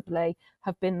possibly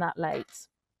have been that late.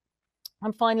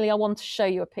 And finally, I want to show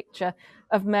you a picture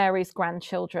of Mary's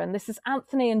grandchildren. This is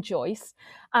Anthony and Joyce.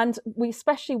 And we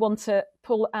especially want to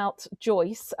pull out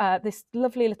Joyce, this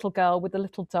lovely little girl with a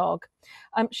little dog.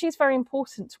 She's very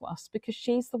important to us because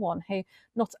she's the one who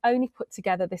not only put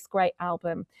together this great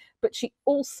album, but she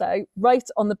also wrote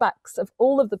on the backs of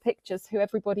all of the pictures who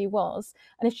everybody was.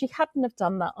 And if she hadn't have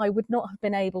done that, I would not have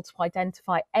been able to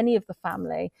identify any of the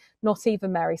family, not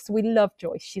even Mary. So we love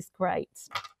Joyce. She's great.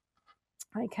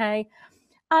 Okay.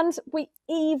 And we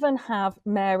even have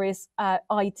Mary's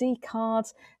ID card.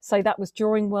 So that was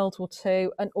during World War II,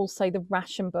 and also the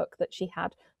ration book that she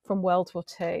had from World War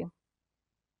II.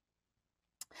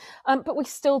 But we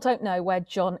still don't know where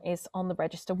John is on the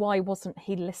register. Why wasn't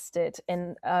he listed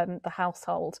in the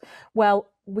household?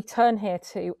 Well, we turn here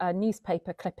to a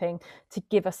newspaper clipping to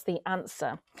give us the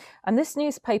answer. And this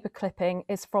newspaper clipping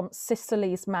is from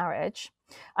Cicely's marriage.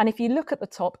 And if you look at the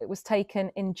top, it was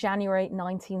taken in January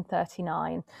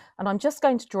 1939. And I'm just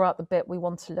going to draw out the bit we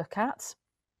want to look at.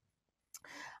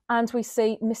 And we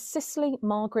see Miss Cicely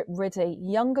Margaret Riddy,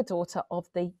 younger daughter of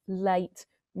the late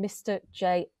Mr.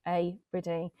 J.A.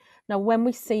 Riddy. Now, when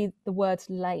we see the word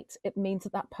late, it means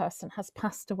that that person has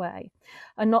passed away.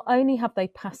 And not only have they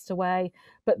passed away,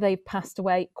 but they've passed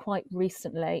away quite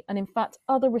recently. And in fact,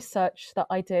 other research that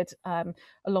I did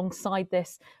alongside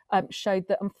this showed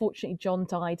that unfortunately John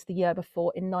died the year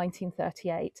before in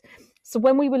 1938. So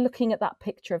when we were looking at that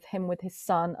picture of him with his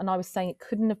son, and I was saying it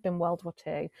couldn't have been World War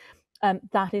II,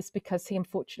 that is because he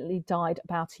unfortunately died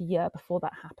about a year before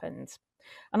that happened.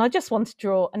 And I just want to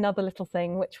draw another little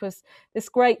thing, which was this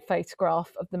great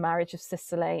photograph of the marriage of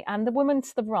Cicely. And the woman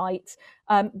to the right,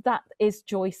 that is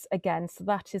Joyce again. So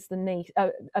that is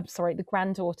the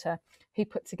granddaughter who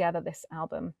put together this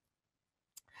album.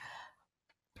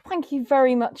 Thank you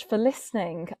very much for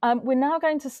listening. We're now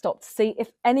going to stop to see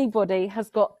if anybody has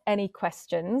got any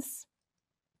questions.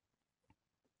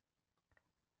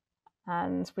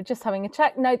 And we're just having a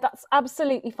check. No, that's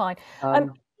absolutely fine.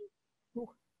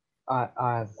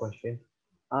 I have a question.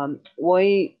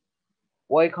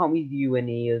 Why can't we view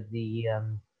any of the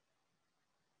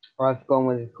or I've forgotten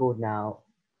what it's called now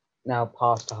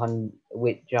past 100,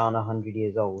 which aren't 100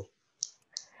 years old?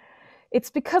 It's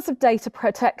because of data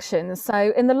protection.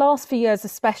 So in the last few years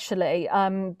especially,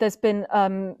 there's been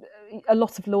a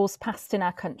lot of laws passed in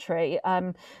our country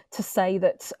to say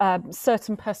that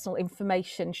certain personal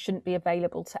information shouldn't be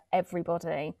available to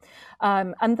everybody.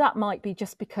 And that might be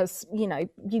just because, you know,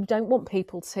 you don't want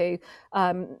people to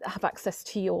have access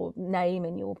to your name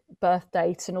and your birth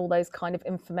date and all those kind of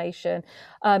information.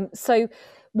 So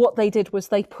what they did was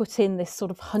they put in this sort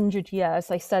of 100 years.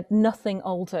 They said nothing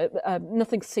older,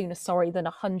 nothing sooner, sorry, than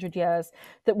 100 years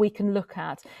that we can look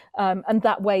at. And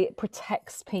that way it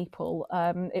protects people,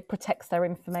 it protects their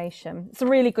information. It's a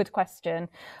really good question.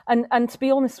 And to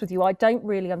be honest with you, I don't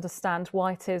really understand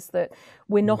why it is that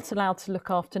we're not allowed to look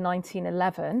after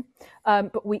 1911,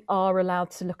 but we are allowed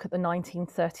to look at the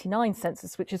 1939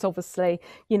 census, which is obviously,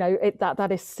 you know,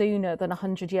 that is sooner than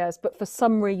 100 years. But for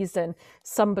some reason,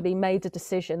 somebody made a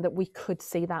decision that we could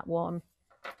see that one.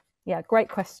 Yeah, great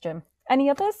question. Any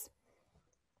others?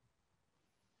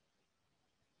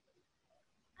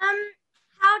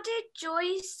 How did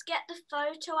Joyce get the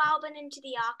photo album into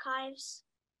the archives?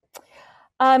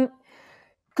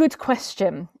 Good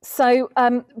question. So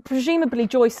presumably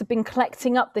Joyce had been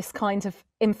collecting up this kind of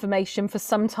information for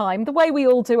some time, the way we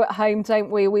all do at home, don't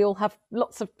we? We all have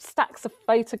lots of stacks of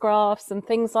photographs and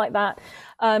things like that.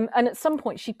 And at some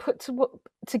point she put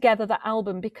together that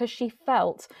album because she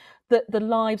felt that the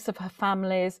lives of her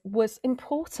families was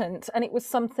important, and it was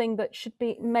something that should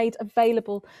be made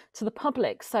available to the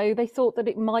public. So they thought that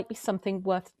it might be something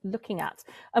worth looking at.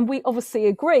 And we obviously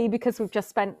agree because we've just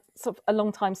spent sort of a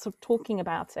long time sort of talking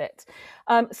about it.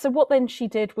 So what then she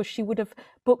did was she would have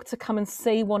booked to come and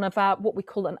see one of our, what we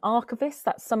call an archivist.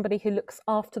 That's somebody who looks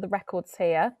after the records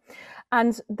here.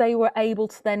 And they were able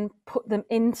to then put them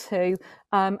into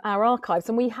our archives.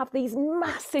 And we have these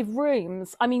massive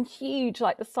rooms, I mean, huge,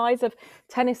 like the size of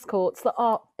tennis courts, that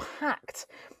are packed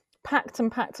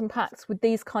with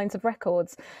these kinds of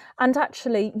records. And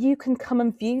actually you can come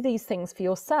and view these things for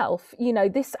yourself. You know,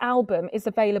 this album is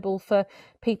available for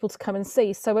people to come and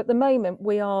see. So at the moment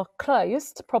we are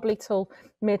closed probably till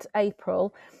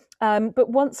mid-April. But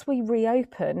once we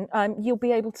reopen, you'll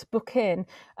be able to book in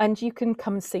and you can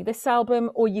come and see this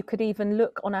album, or you could even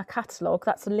look on our catalogue.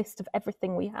 That's a list of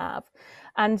everything we have.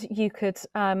 And you could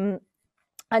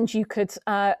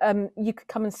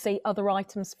come and see other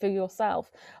items for yourself.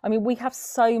 I mean, we have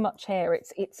so much here.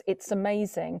 It's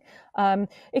amazing.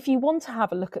 If you want to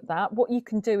have a look at that, what you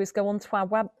can do is go onto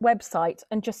our website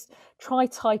and just try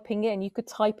typing in. You could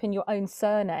type in your own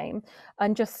surname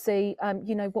and just see,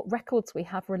 you know, what records we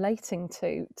have relating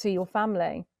to your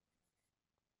family.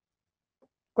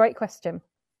 Great question.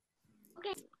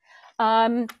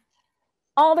 Okay.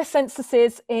 Are there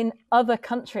censuses in other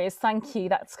countries? Thank you.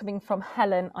 That's coming from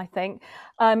Helen, I think.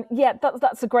 Yeah,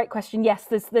 that's a great question. Yes,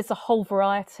 there's a whole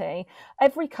variety.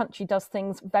 Every country does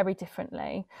things very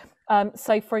differently.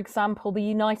 So, for example, the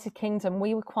United Kingdom,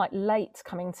 we were quite late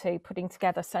coming to putting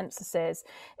together censuses.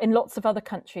 In lots of other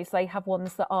countries, they have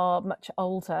ones that are much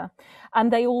older,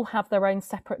 and they all have their own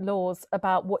separate laws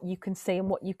about what you can see and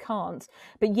what you can't.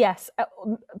 But yes,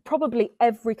 probably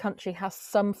every country has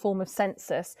some form of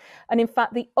census. And in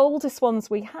fact, the oldest ones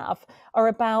we have are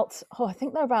about, I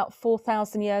think they're about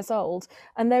 4,000 years old,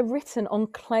 and they're written on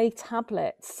clay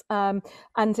tablets. And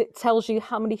it tells you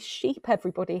how many sheep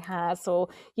everybody has, or,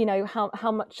 you know,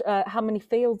 how many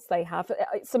fields they have.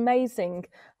 It's amazing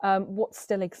what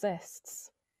still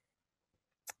exists.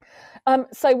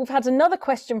 So we've had another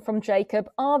question from Jacob.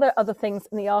 Are there other things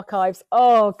in the archives?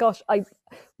 Oh gosh,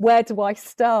 where do I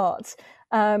start?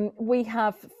 We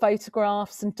have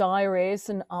photographs and diaries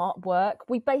and artwork.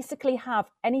 We basically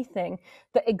have anything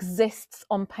that exists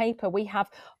on paper. We have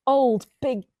old,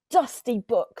 big, dusty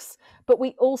books, but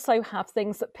we also have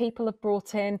things that people have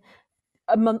brought in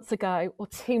a month ago or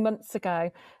 2 months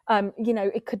ago. You know,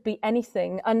 it could be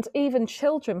anything. And even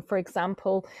children, for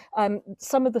example,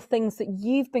 some of the things that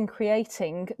you've been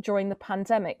creating during the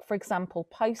pandemic, for example,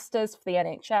 posters for the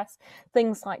NHS,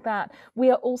 things like that. We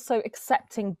are also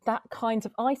accepting that kind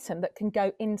of item that can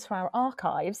go into our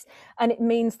archives. And it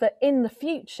means that in the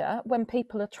future, when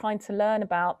people are trying to learn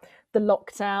about the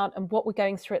lockdown and what we're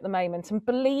going through at the moment, and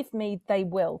believe me, they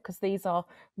will, because these are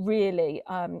really,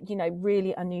 you know,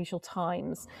 really unusual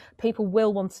times. People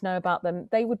will want to know about them.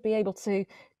 They would be able to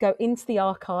go into the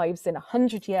archives in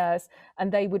 100 years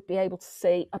and they would be able to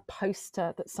see a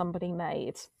poster that somebody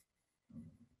made.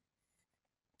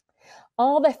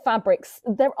 Are there fabrics?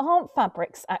 There aren't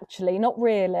fabrics, actually, not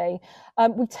really.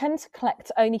 We tend to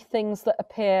collect only things that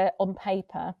appear on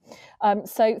paper.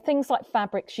 So things like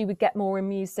fabrics you would get more in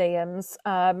museums.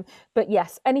 But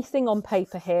yes, anything on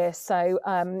paper here. So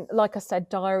like I said,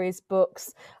 diaries,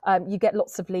 books, you get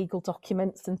lots of legal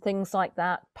documents and things like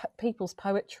that, people's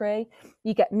poetry.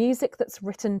 You get music that's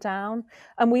written down.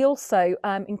 And we also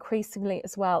increasingly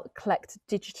as well collect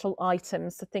digital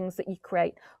items, so things that you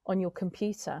create on your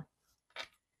computer.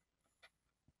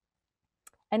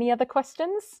 Any other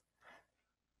questions?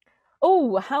 Oh,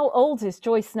 Oh, how old is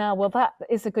Joyce now? Well, that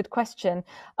is a good question.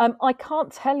 I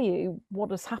can't tell you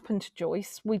what has happened to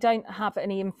Joyce. We don't have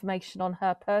any information on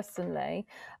her personally.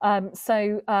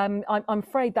 So I'm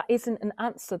afraid that isn't an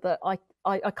answer that I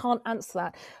can't answer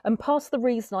that. And part of the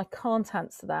reason I can't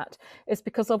answer that is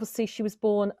because obviously she was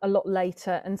born a lot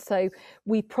later. And so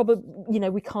we probably,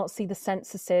 we can't see the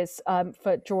censuses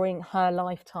for during her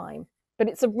lifetime. But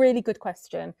it's a really good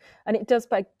question. And it does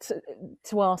beg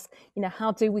to ask,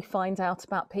 how do we find out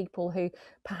about people who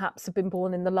perhaps have been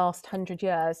born in the last 100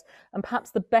 years? And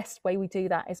perhaps the best way we do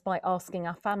that is by asking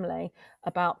our family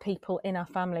about people in our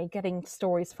family, getting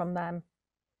stories from them.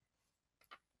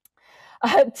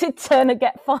 Did Turner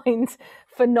get fined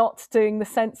for not doing the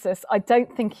census? I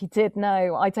don't think he did,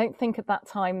 no. I don't think at that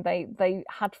time they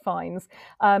had fines.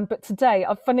 But today,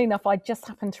 funny enough, I just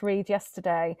happened to read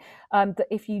yesterday that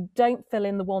if you don't fill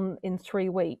in the one in 3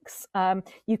 weeks,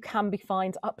 you can be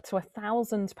fined up to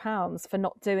 £1,000 for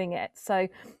not doing it. So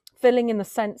filling in the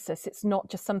census, it's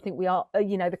not just something we are,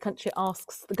 the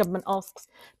government asks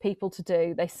people to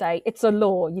do. They say, it's a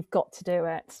law, you've got to do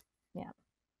it. Yeah.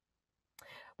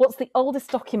 What's the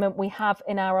oldest document we have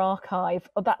in our archive?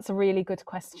 Oh, that's a really good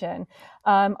question.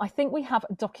 I think we have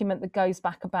a document that goes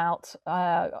back about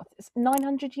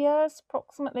 900 years,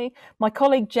 approximately. My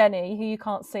colleague Jenny, who you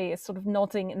can't see, is sort of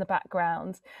nodding in the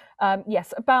background.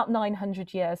 Yes, about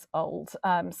 900 years old.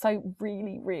 So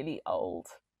really, really old.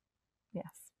 Yes.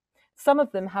 Some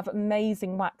of them have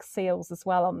amazing wax seals as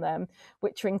well on them,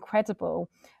 which are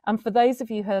incredible. And for those of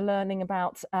you who are learning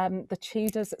about the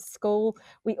Tudors at school,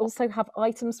 we also have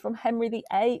items from Henry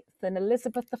VIII and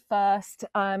Elizabeth I.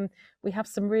 We have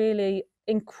some really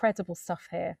incredible stuff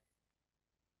here.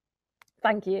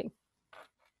 Thank you.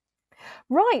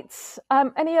 Right,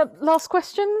 any last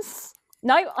questions?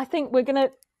 No, I think we're going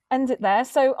to end it there.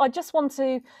 So I just want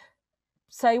to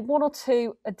say 1 or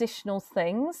 2 additional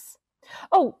things.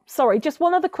 Oh, sorry, just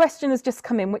one other question has just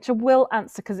come in, which I will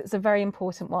answer because it's a very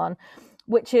important one,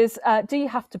 which is, do you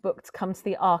have to book to come to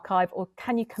the archive, or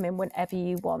can you come in whenever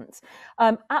you want?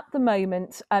 At the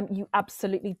moment, you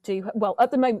absolutely do. Well, at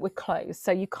the moment, we're closed,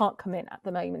 so you can't come in at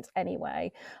the moment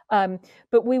anyway.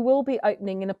 But we will be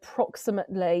opening in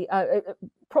approximately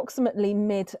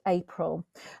mid-April,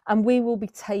 and we will be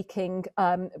taking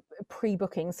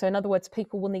pre-booking. So in other words,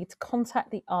 people will need to contact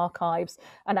the archives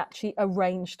and actually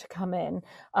arrange to come in.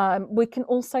 We can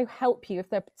also help you if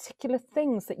there are particular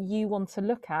things that you want to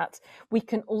look at. We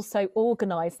can also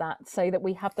organise that so that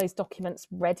we have those documents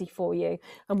ready for you,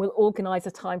 and we'll organise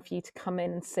a time for you to come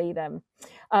in and see them.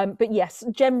 But yes,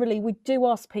 generally we do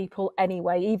ask people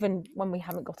anyway, even when we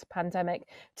haven't got a pandemic,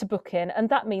 to book in, and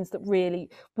that means that really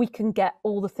we can get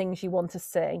all the things you want to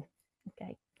see.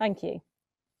 Okay, thank you.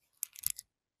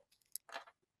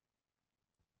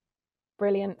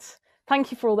 Brilliant.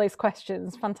 Thank you for all those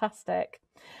questions. Fantastic.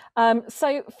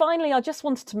 So finally, I just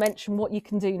wanted to mention what you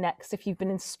can do next if you've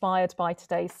been inspired by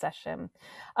today's session.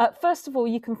 First of all,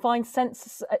 you can find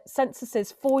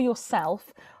censuses for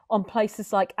yourself on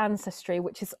places like Ancestry,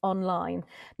 which is online.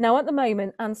 Now, at the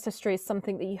moment, Ancestry is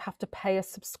something that you have to pay a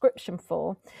subscription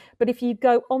for. But if you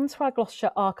go onto our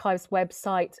Gloucestershire Archives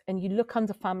website and you look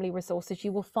under Family Resources,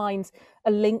 you will find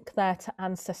a link there to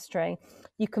Ancestry.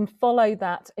 You can follow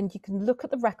that and you can look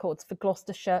at the records for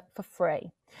Gloucestershire for free.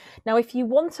 Now, if you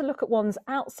want to look at ones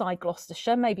outside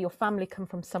Gloucestershire, maybe your family come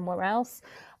from somewhere else,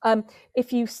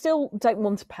 if you still don't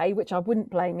want to pay, which I wouldn't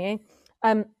blame you,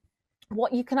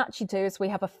 what you can actually do is we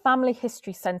have a family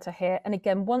history centre here. And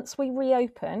again, once we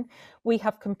reopen, we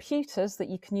have computers that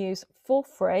you can use for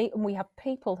free. And we have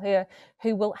people here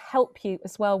who will help you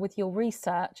as well with your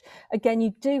research. Again,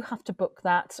 you do have to book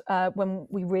that when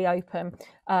we reopen,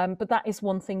 but that is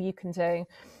one thing you can do.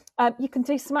 You can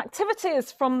do some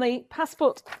activities from the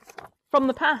passport from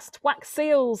the past, wax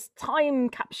seals, time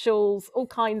capsules, all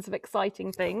kinds of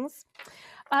exciting things.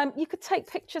 You could take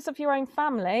pictures of your own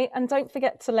family and don't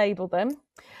forget to label them.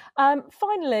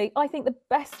 Finally, I think the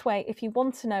best way, if you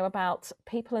want to know about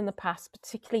people in the past,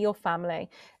 particularly your family,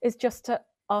 is just to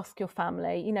ask your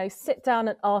family, sit down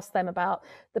and ask them about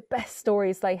the best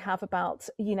stories they have about,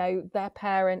 their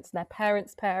parents, their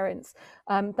parents' parents.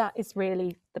 That is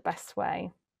really the best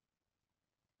way.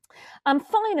 And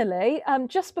finally,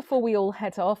 just before we all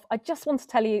head off, I just want to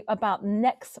tell you about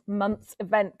next month's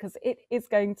event, because it is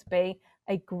going to be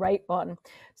a great one.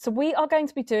 So we are going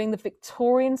to be doing the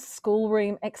Victorian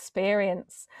schoolroom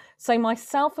experience. So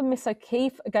myself and Miss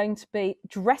O'Keefe are going to be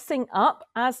dressing up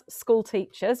as school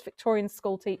teachers, Victorian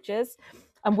school teachers,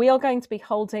 and we are going to be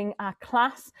holding our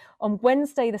class on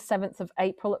Wednesday the 7th of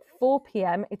April at 4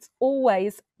 p.m. It's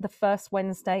always the first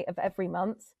Wednesday of every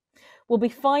month. We'll be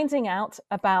finding out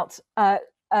about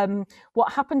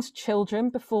what happened to children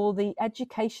before the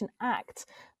Education Act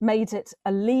made it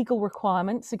a legal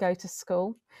requirement to go to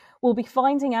school. We'll be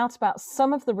finding out about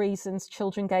some of the reasons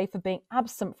children gave for being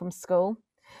absent from school.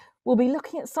 We'll be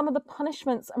looking at some of the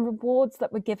punishments and rewards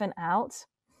that were given out.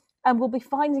 And we'll be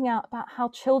finding out about how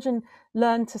children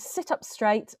learn to sit up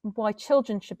straight and why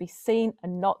children should be seen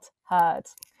and not heard.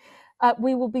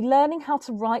 We will be learning how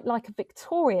to write like a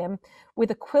Victorian with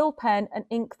a quill pen and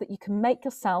ink that you can make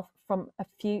yourself from a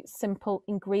few simple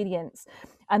ingredients.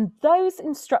 And those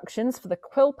instructions for the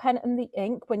quill pen and the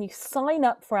ink, when you sign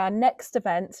up for our next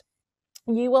event,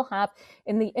 you will have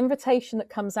in the invitation that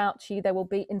comes out to you, there will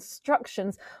be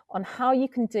instructions on how you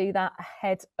can do that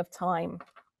ahead of time.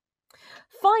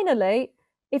 Finally,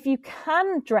 if you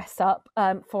can dress up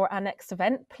for our next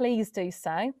event, please do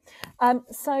so.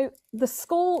 So the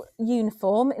school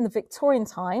uniform in the Victorian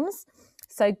times.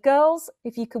 So girls,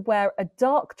 if you could wear a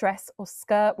dark dress or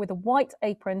skirt with a white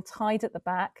apron tied at the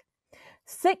back,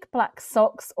 thick black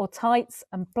socks or tights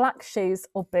and black shoes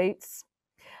or boots.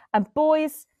 And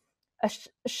boys, a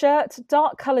shirt,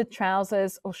 dark coloured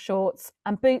trousers or shorts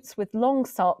and boots with long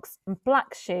socks and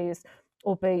black shoes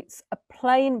or boots, a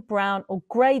plain brown or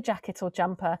grey jacket or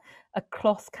jumper, a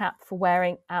cloth cap for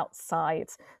wearing outside.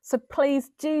 So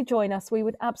please do join us. We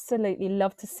would absolutely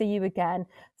love to see you again.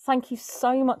 Thank you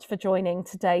so much for joining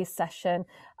today's session,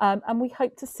 and we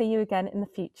hope to see you again in the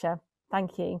future.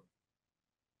 Thank you.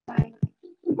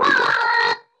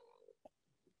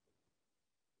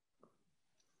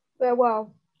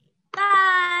 Farewell.